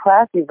 Maybe there's a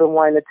class you've been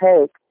wanting to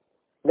take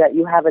that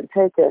you haven't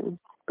taken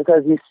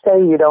because you say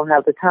you don't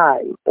have the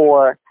time,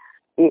 or,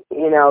 you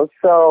know,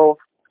 so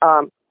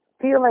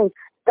feeling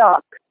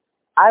stuck,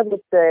 I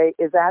would say,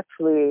 is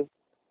actually,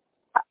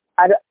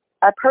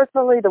 I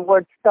personally, the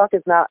word stuck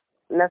is not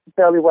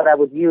necessarily what I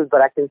would use,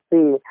 but I can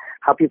see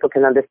how people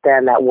can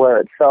understand that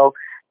word. So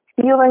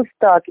feeling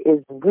stuck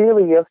is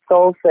really your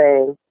soul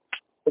saying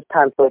it's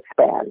time to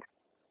expand.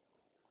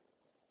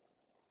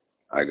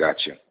 I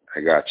got you.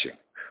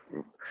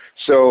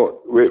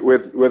 So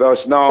with us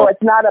now. So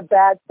it's not a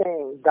bad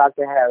thing,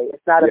 Dr. Harry.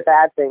 It's not a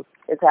bad thing.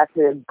 It's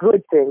actually a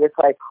good thing. It's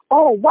like,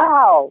 oh,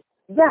 wow,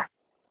 yes.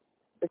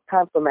 It's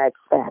time for my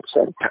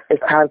expansion.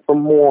 It's time for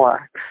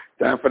more.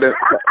 Time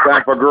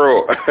for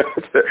growth.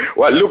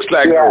 What looks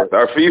like growth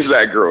or feels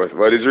like growth,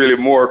 but it's really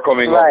more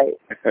coming right.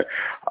 up.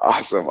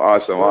 Awesome.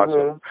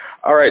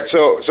 All right,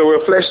 so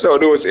we've fleshed out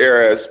those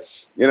areas.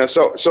 You know,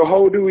 so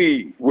how do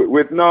we,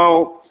 with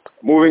now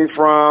moving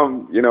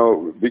from, you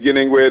know,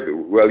 beginning with,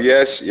 well,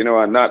 yes, you know,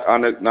 and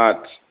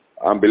not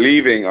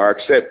believing or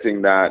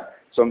accepting that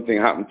something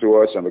happened to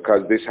us, and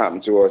because this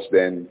happened to us,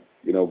 then,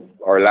 you know,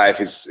 our life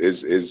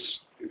is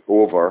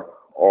over,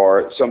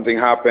 or something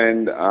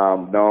happened,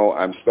 no,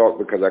 I'm stuck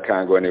because I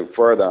can't go any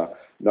further.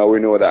 Now we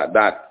know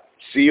that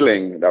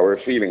ceiling that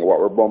we're feeling, what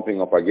we're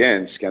bumping up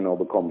against, can now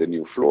become the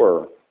new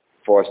floor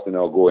for us to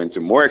now go into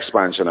more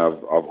expansion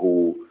of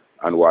who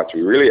and what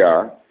we really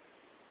are.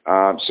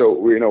 So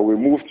we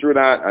move through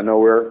that, and now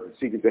we're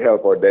seeking to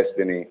help our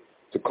destiny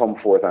to come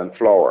forth and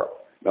flower.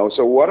 Now,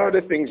 so what are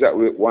the things that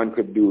one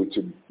could do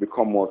to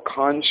become more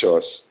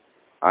conscious,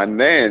 and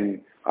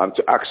then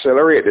to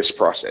accelerate this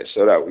process,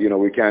 so that, you know,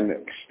 we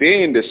can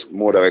stay in this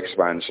mode of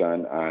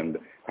expansion and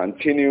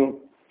continue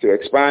to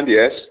expand,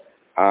 yes,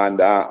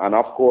 and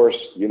of course,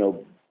 you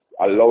know,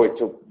 allow it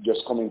to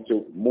just come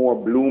into more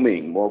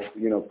blooming, more,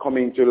 you know,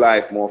 coming to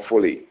life more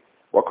fully.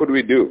 What could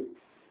we do?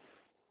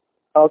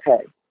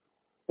 Okay.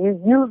 You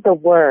used the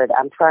word.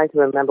 I'm trying to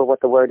remember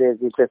what the word is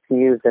you just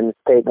used in the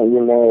statement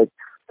you made.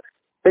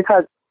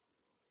 Because,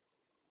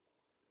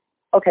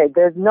 okay,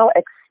 there's no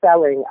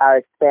excelling our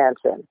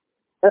expansion.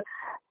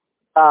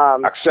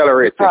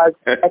 Accelerate. Because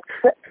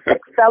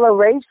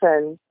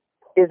acceleration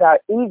is our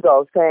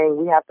ego saying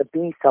we have to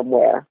be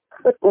somewhere.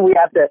 We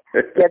have to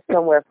get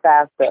somewhere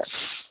faster.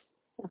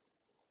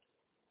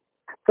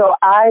 So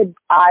I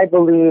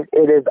believe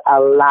it is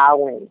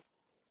allowing.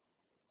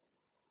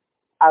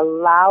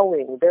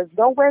 There's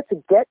nowhere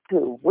to get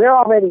to. We're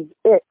already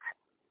it.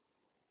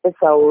 It's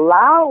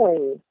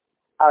allowing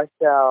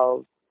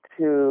ourselves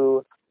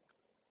to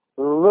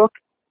look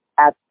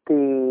at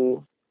these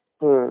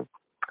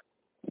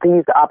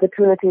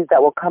opportunities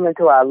that will come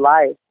into our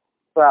life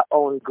for our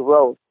own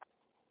growth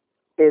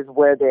is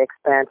where the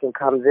expansion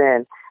comes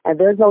in. And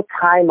there's no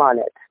time on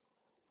it.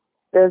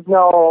 There's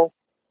no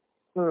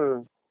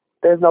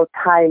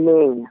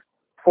timing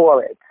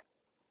for it.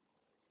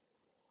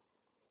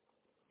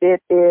 It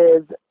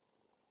is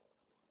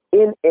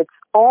in its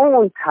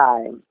own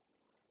time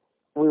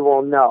we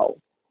will know.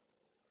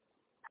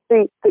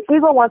 See, the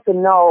ego wants to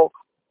know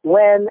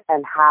when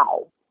and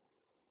how.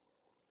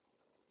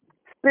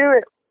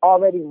 Spirit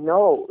already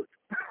knows.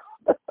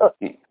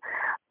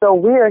 So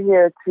we are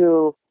here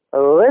to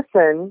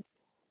listen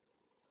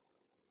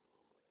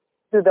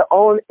to the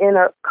own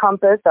inner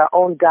compass, our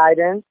own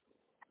guidance.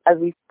 As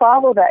we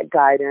follow that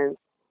guidance,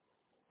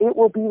 it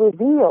will be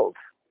revealed.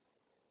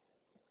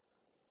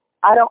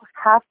 I don't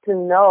have to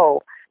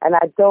know, and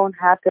I don't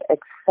have to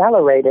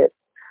accelerate it.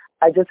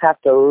 I just have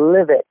to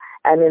live it.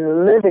 And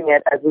in living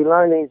it, as we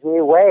learn these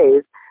new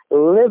ways,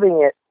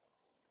 living it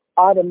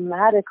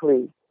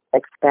automatically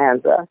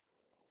expands us.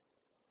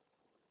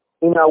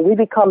 You know, we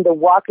become the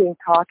walking,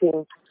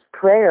 talking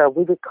prayer.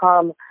 We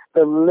become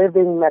the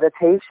living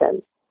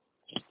meditation.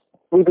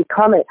 We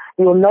become it.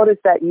 You'll notice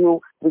that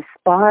you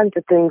respond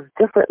to things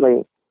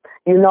differently.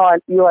 You know,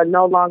 you are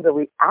no longer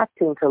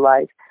reacting to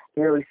life.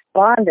 You're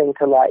responding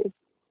to life.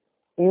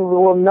 You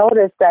will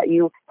notice that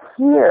you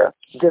hear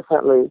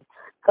differently.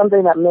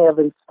 Something that may have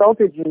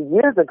insulted you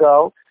years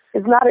ago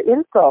is not an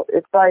insult.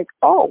 It's like,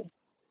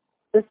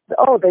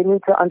 they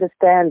need to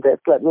understand this.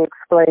 Let me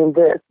explain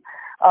this.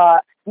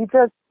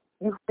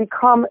 You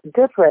become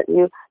different.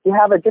 You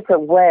have a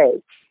different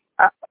way.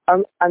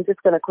 I'm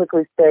just going to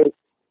quickly say,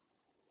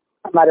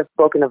 I might have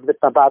spoken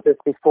about this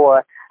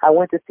before. I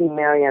went to see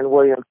Marianne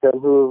Williamson,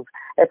 who's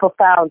a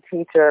profound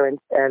teacher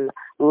and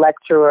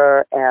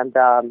lecturer and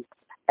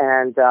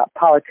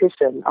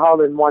politician, all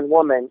in one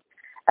woman.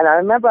 And I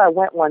remember I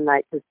went one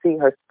night to see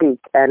her speak,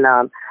 and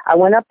I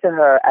went up to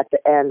her at the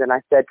end, and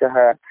I said to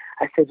her,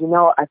 I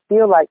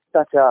feel like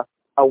such a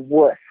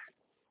wuss.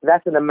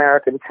 That's an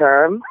American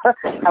term.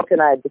 How can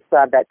I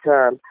describe that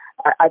term?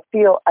 I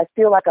feel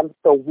like I'm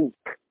so weak.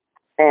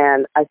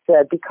 And I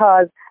said,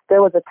 because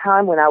there was a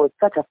time when I was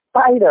such a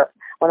fighter,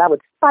 when I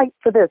would fight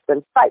for this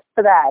and fight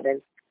for that,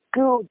 and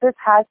do this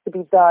has to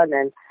be done,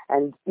 and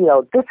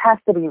this has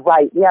to be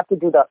right. We have to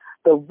do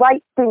the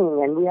right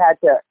thing, and we had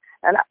to,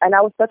 and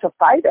I was such a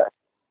fighter.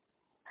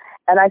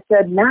 And I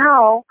said,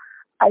 now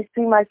I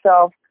see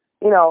myself,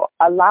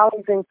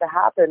 allowing things to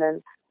happen,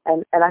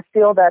 and I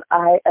feel that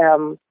I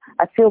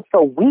feel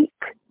so weak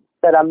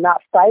that I'm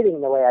not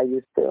fighting the way I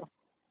used to.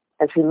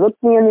 And she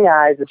looked me in the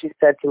eyes and she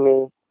said to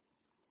me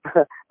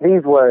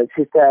these words.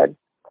 She said,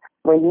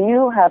 when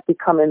you have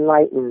become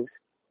enlightened,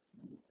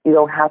 you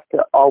don't have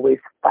to always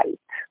fight.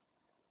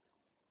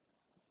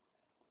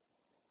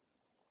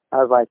 I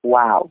was like,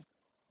 wow.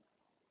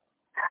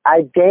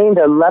 I gained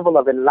a level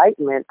of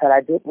enlightenment that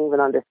I didn't even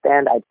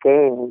understand I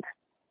gained.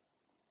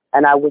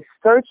 And I was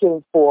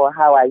searching for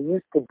how I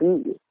used to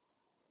be,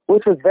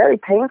 which was very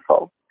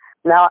painful.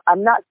 Now,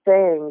 I'm not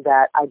saying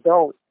that I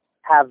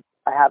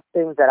have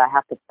things that I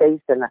have to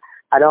face and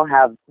I don't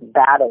have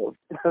battles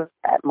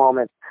at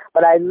moments,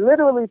 but I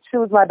literally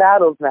choose my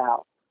battles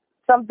now.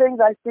 Some things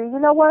I see, you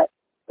know what?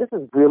 This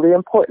is really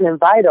important and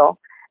vital.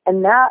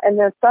 And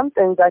there's some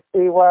things I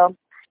see, well,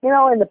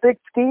 in the big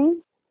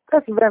scheme,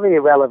 that's very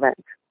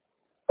irrelevant.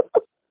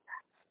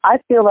 I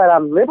feel that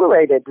I'm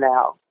liberated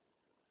now.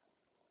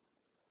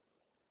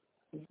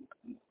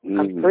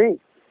 I'm free.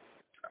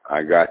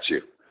 I got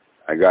you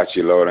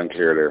loud and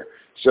clear there.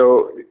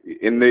 So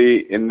in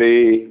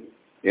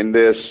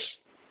this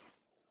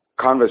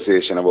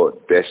conversation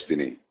about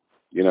destiny,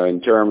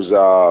 in terms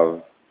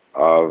of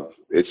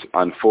its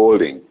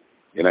unfolding,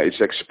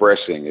 it's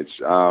expressing. It's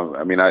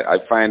I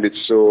find it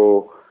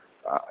so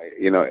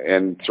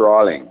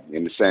enthralling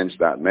in the sense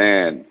that,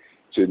 man,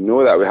 to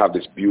know that we have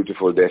this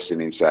beautiful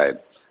destiny inside,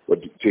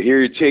 but to hear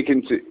you take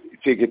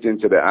it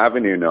into the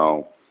avenue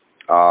now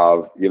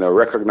of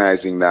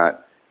recognizing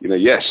that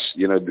yes,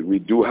 we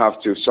do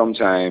have to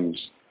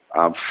sometimes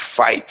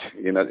fight,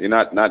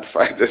 not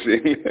fight the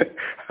thing.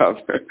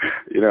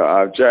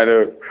 I'm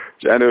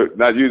trying to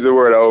not use the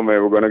word, oh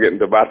man, we're going to get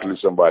into battle with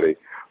somebody,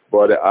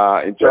 but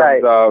in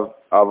terms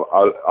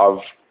of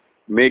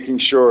making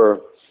sure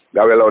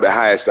that we allow the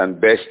highest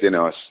and best in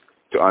us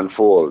to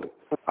unfold,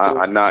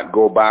 and not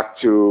go back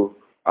to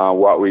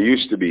what we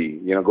used to be,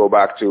 go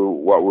back to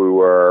what we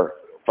were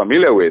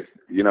familiar with.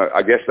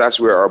 I guess that's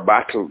where our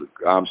battle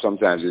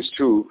sometimes is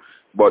too,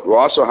 but we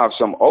also have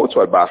some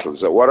outward battles.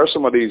 What are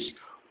some of these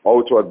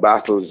outward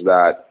battles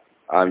that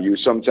you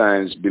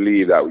sometimes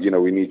believe that,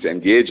 we need to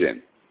engage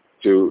in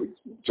to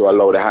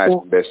allow the highest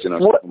and best in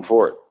us to come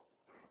forward?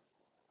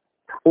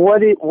 What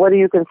do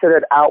you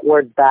consider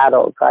outward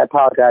battles? I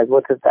apologize.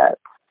 What is that?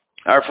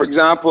 For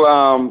example,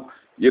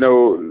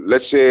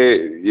 let's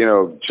say,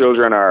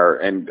 children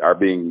are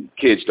being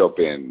caged up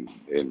in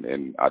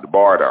at the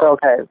border.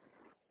 Okay.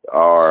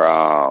 Or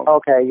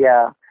okay,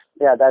 yeah.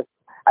 That's.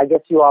 I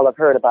guess you all have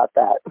heard about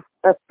that.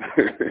 What's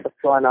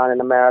going on in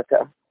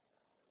America?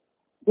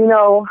 I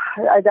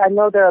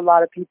know there are a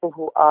lot of people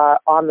who are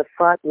on the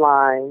front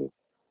lines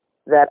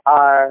that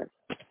are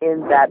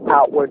in that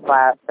outward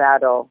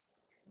battle,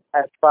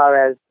 as far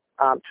as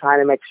trying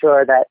to make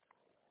sure that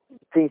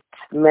these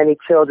many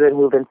children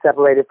who've been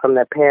separated from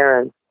their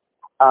parents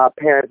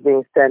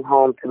being sent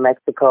home to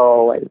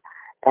Mexico, and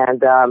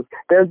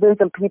there's been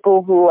some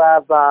people who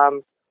have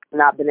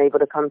not been able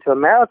to come to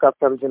America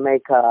from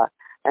Jamaica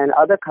and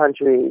other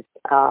countries.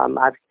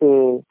 I've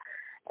seen.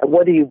 And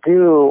what do you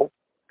do?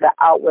 The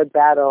outward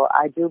battle.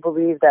 I do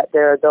believe that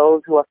there are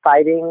those who are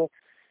fighting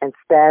and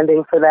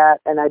standing for that,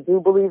 and I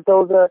do believe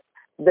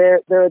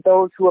there are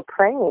those who are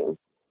praying.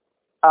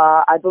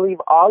 I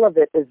believe all of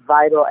it is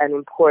vital and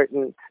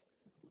important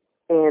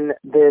in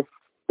this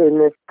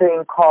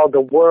thing called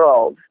the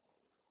world.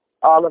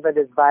 All of it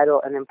is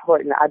vital and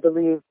important. I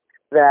believe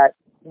that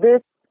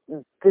this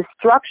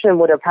destruction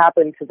would have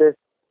happened to this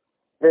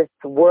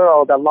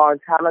world a long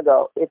time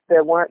ago if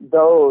there weren't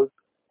those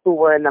who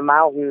were in the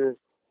mountains,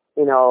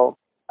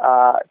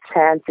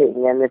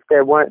 chanting, and if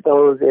there weren't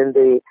those in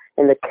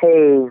the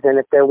caves, and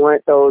if there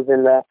weren't those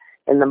in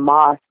the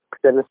mosques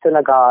and the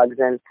synagogues,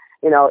 and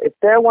if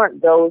there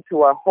weren't those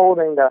who are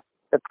holding the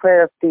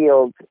prayer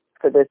field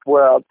for this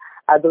world,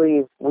 I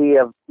believe we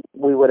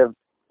would have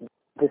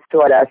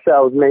destroyed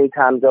ourselves many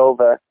times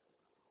over.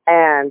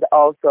 And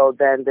also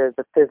then there's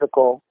the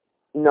physical,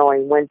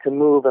 knowing when to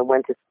move and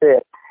when to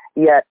sit.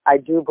 Yet I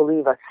do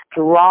believe a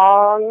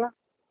strong,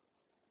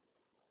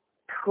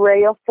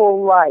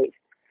 prayerful life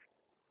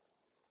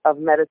of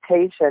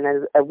meditation,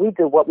 and we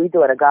do what we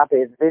do at Agape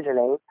is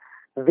visioning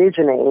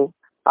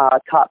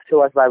taught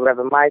to us by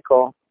Reverend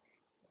Michael,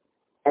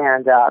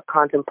 and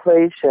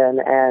contemplation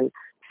and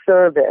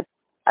service.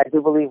 I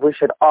do believe we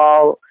should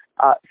all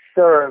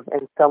serve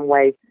in some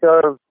way,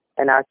 serve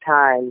in our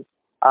time.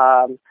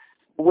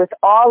 With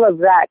all of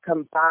that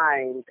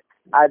combined,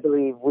 I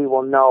believe we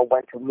will know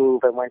when to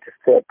move and when to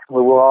sit.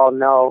 We will all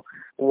know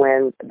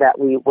when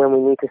we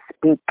need to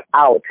speak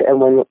out and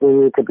when we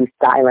need to be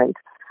silent.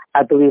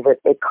 I believe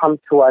it comes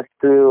to us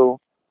through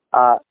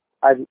a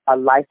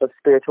life of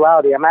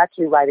spirituality. I'm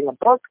actually writing a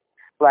book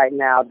right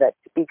now that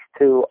speaks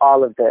to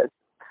all of this.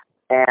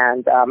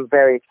 And I'm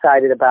very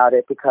excited about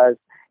it because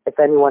if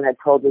anyone had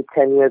told me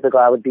 10 years ago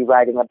I would be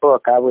writing a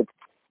book, I would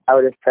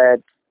have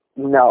said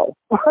no,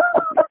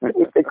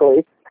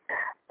 basically.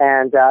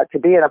 And to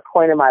be at a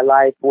point in my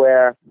life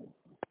where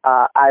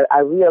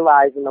I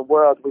realize in the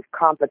world we've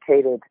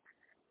complicated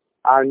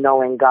our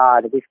knowing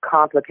God. We've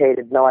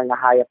complicated knowing a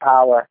higher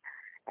power.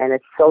 And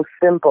it's so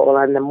simple.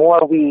 And the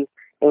more we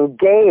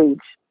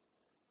engage,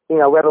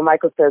 Reverend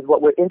Michael says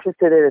what we're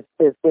interested in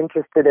is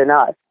interested in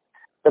us.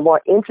 The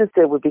more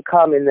interested we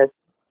become in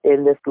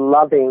this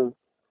loving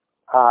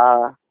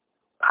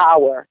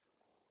power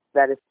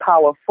that is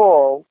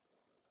powerful,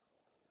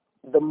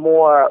 the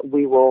more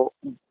we will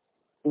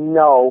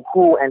know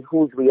who and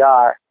whose we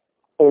are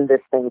in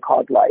this thing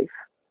called life.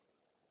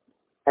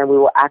 And we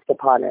will act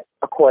upon it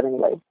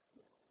accordingly.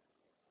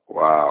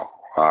 Wow.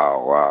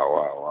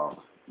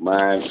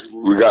 Man,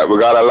 we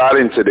got a lot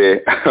in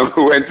today.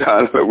 We went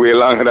on way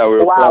longer than we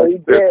were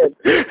planning. We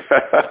did.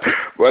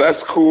 Well,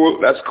 that's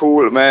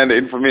cool, man. The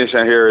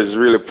information here is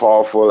really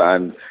powerful.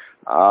 And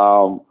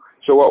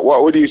so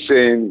what would you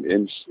say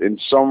in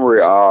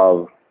summary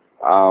of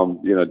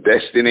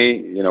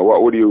destiny?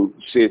 What would you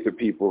say to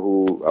people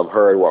who have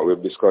heard what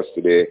we've discussed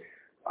today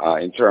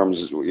in terms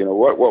of,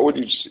 what would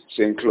you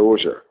say in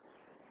closure?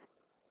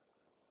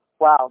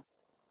 Wow.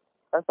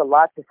 That's a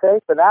lot to say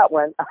for that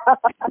one.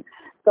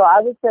 So I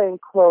would say in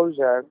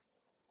closure,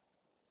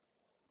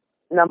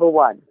 number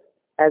one,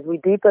 as we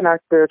deepen our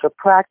spiritual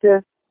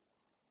practice,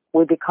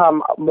 we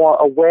become more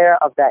aware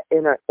of that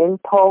inner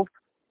impulse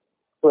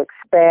to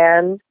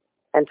expand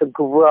and to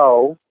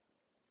grow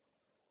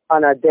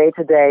on a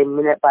day-to-day,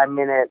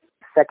 minute-by-minute,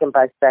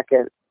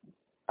 second-by-second,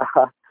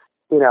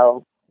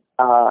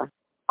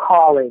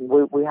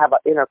 calling. We have an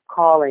inner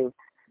calling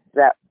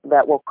that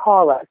will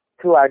call us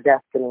to our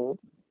destiny.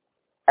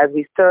 As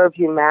we serve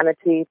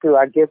humanity through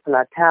our gifts and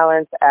our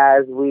talents,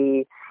 as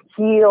we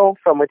heal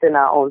from within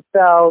our own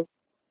selves,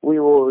 we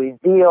will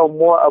reveal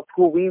more of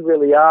who we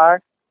really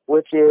are,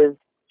 which is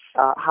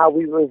how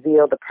we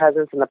reveal the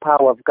presence and the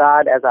power of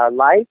God as our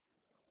life.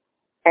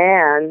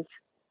 And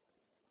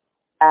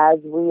as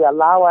we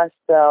allow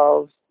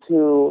ourselves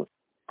to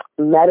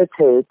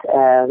meditate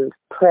and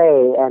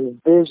pray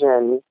and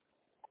vision,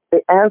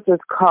 the answers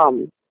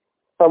come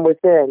from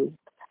within.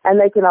 And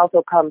they can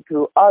also come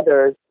through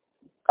others,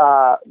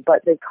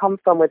 but they come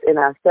from within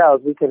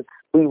ourselves.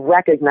 We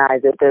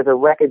recognize it. There's a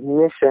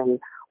recognition,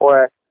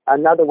 or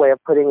another way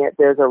of putting it,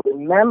 there's a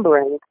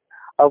remembrance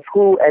of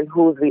who and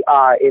whose we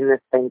are in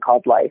this thing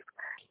called life.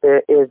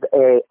 There is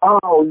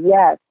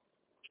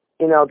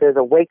there's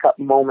a wake-up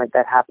moment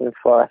that happens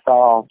for us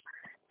all,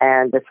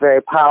 and it's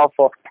very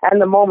powerful.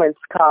 And the moments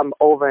come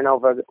over and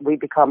over. We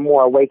become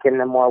more awakened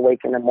and more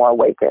awakened and more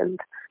awakened.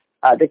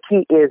 The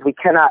key is we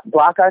cannot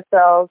block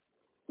ourselves.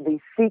 The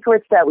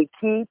secrets that we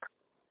keep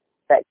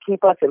that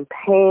keep us in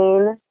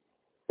pain,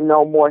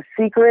 no more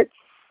secrets.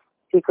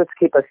 Secrets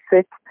keep us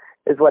sick,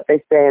 is what they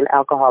say in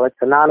Alcoholics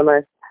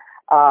Anonymous.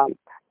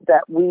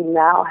 That we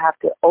now have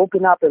to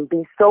open up and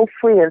be so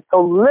free and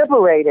so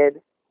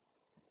liberated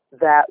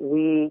that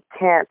we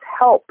can't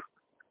help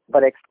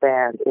but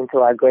expand into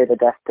our greater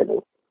destiny.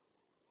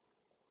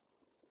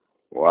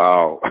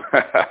 Wow.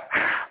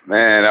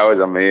 Man, that was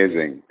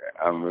amazing.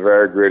 I'm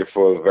very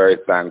grateful, very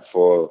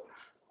thankful,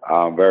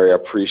 very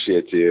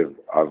appreciative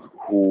of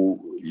who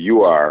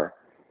you are.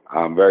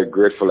 I'm very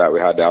grateful that we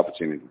had the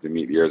opportunity to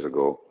meet years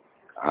ago.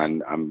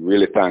 And I'm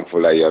really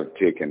thankful that you have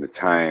taken the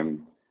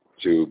time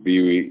to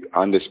be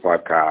on this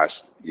podcast,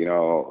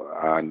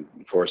 and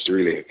for us to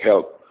really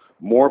help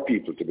more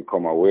people to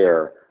become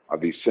aware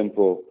of these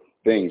simple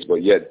things, but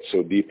yet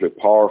so deeply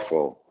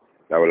powerful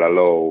that will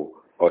allow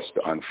us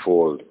to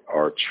unfold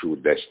our true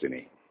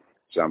destiny.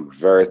 So I'm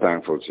very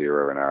thankful to you,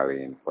 Reverend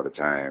Arlene, for the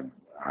time.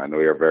 I know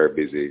you're very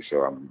busy, so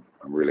I'm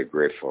really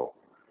grateful.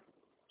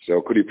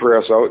 So could you pray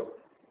us out?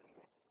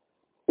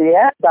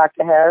 Yeah,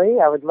 Dr. Harry,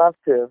 I would love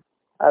to.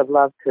 I'd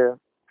love to.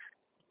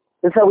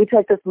 And so we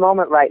take this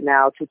moment right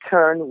now to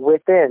turn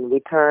within.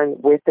 We turn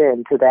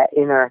within to that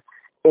inner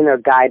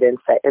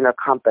guidance, that inner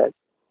compass.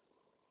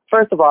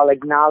 First of all,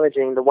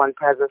 acknowledging the one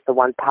presence, the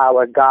one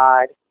power,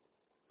 God.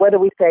 Whether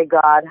we say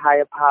God,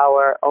 higher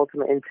power,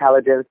 ultimate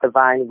intelligence,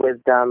 divine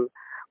wisdom,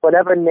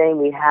 whatever name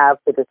we have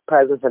for this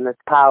presence and this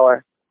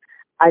power,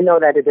 I know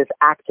that it is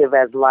active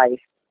as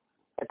life.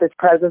 That this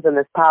presence and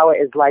this power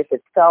is life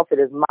itself. It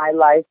is my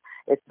life.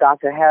 It's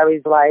Dr.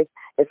 Harry's life.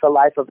 It's the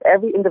life of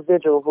every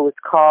individual who is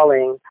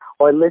calling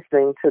or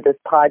listening to this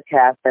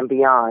podcast and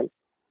beyond.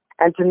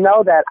 And to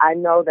know that I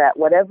know that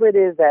whatever it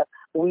is that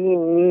we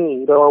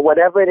need, or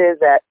whatever it is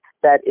that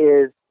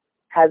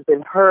has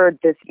been heard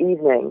this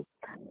evening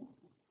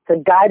to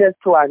guide us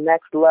to our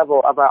next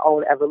level of our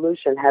own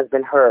evolution has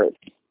been heard.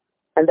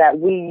 And that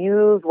we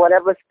use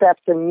whatever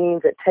steps and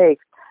means it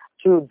takes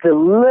to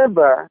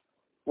deliver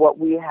what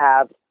we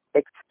have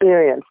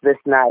experienced this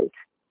night.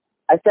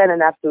 I stand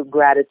in absolute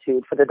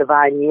gratitude for the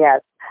divine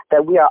yes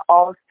that we are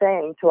all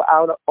saying to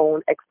our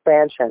own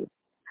expansion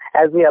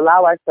as we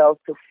allow ourselves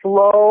to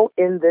flow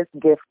in this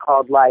gift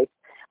called life.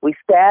 We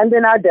stand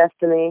in our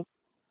destiny,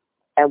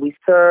 and we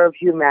serve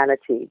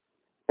humanity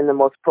in the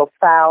most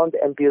profound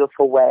and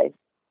beautiful way.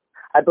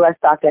 I bless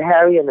Dr.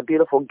 Harry and the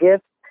beautiful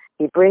gifts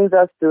he brings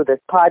us through this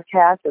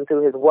podcast and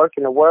through his work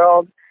in the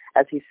world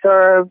as he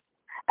serves.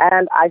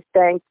 And I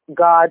thank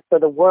God for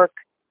the work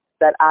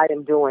that I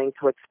am doing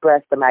to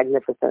express the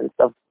magnificence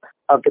of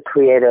the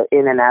Creator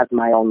in and as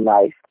my own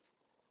life.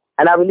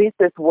 And I release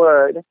this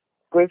word,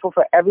 grateful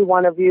for every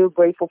one of you,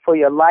 grateful for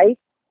your life,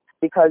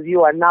 because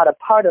you are not a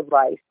part of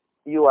life.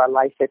 You are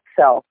life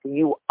itself.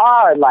 You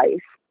are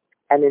life.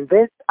 And in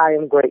this, I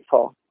am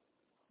grateful.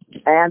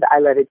 And I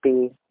let it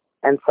be.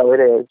 And so it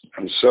is.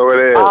 And so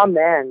it is.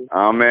 Amen.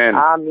 Amen.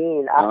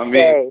 Amen.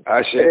 Amen.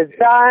 Ashe. It is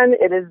done.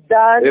 It is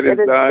done. It is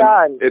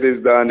done. It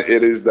is done.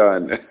 It is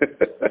done.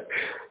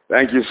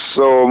 Thank you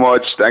so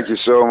much. Thank you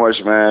so much,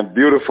 man.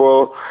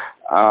 Beautiful.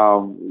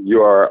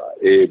 You are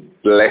a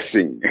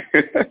blessing.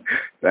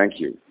 Thank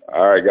you.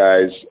 All right,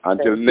 guys.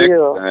 Until next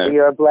time.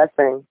 You're a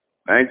blessing.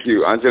 Thank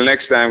you. Until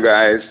next time,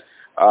 guys.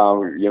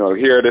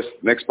 Hear this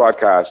next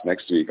podcast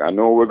next week. I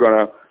know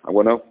I'm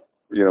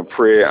gonna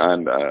pray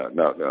and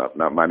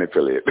not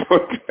manipulate.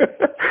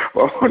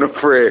 But I want to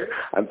pray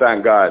and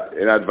thank God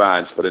in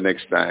advance for the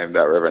next time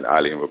that Reverend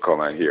Arlene will come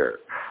and here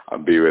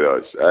and be with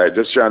us.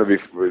 Just trying to be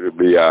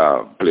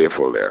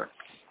playful there.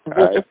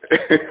 Right.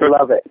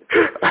 Love it.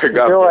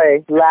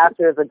 Joy,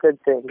 laughter is a good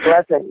thing.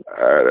 Blessings.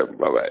 All right,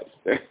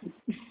 bye-bye.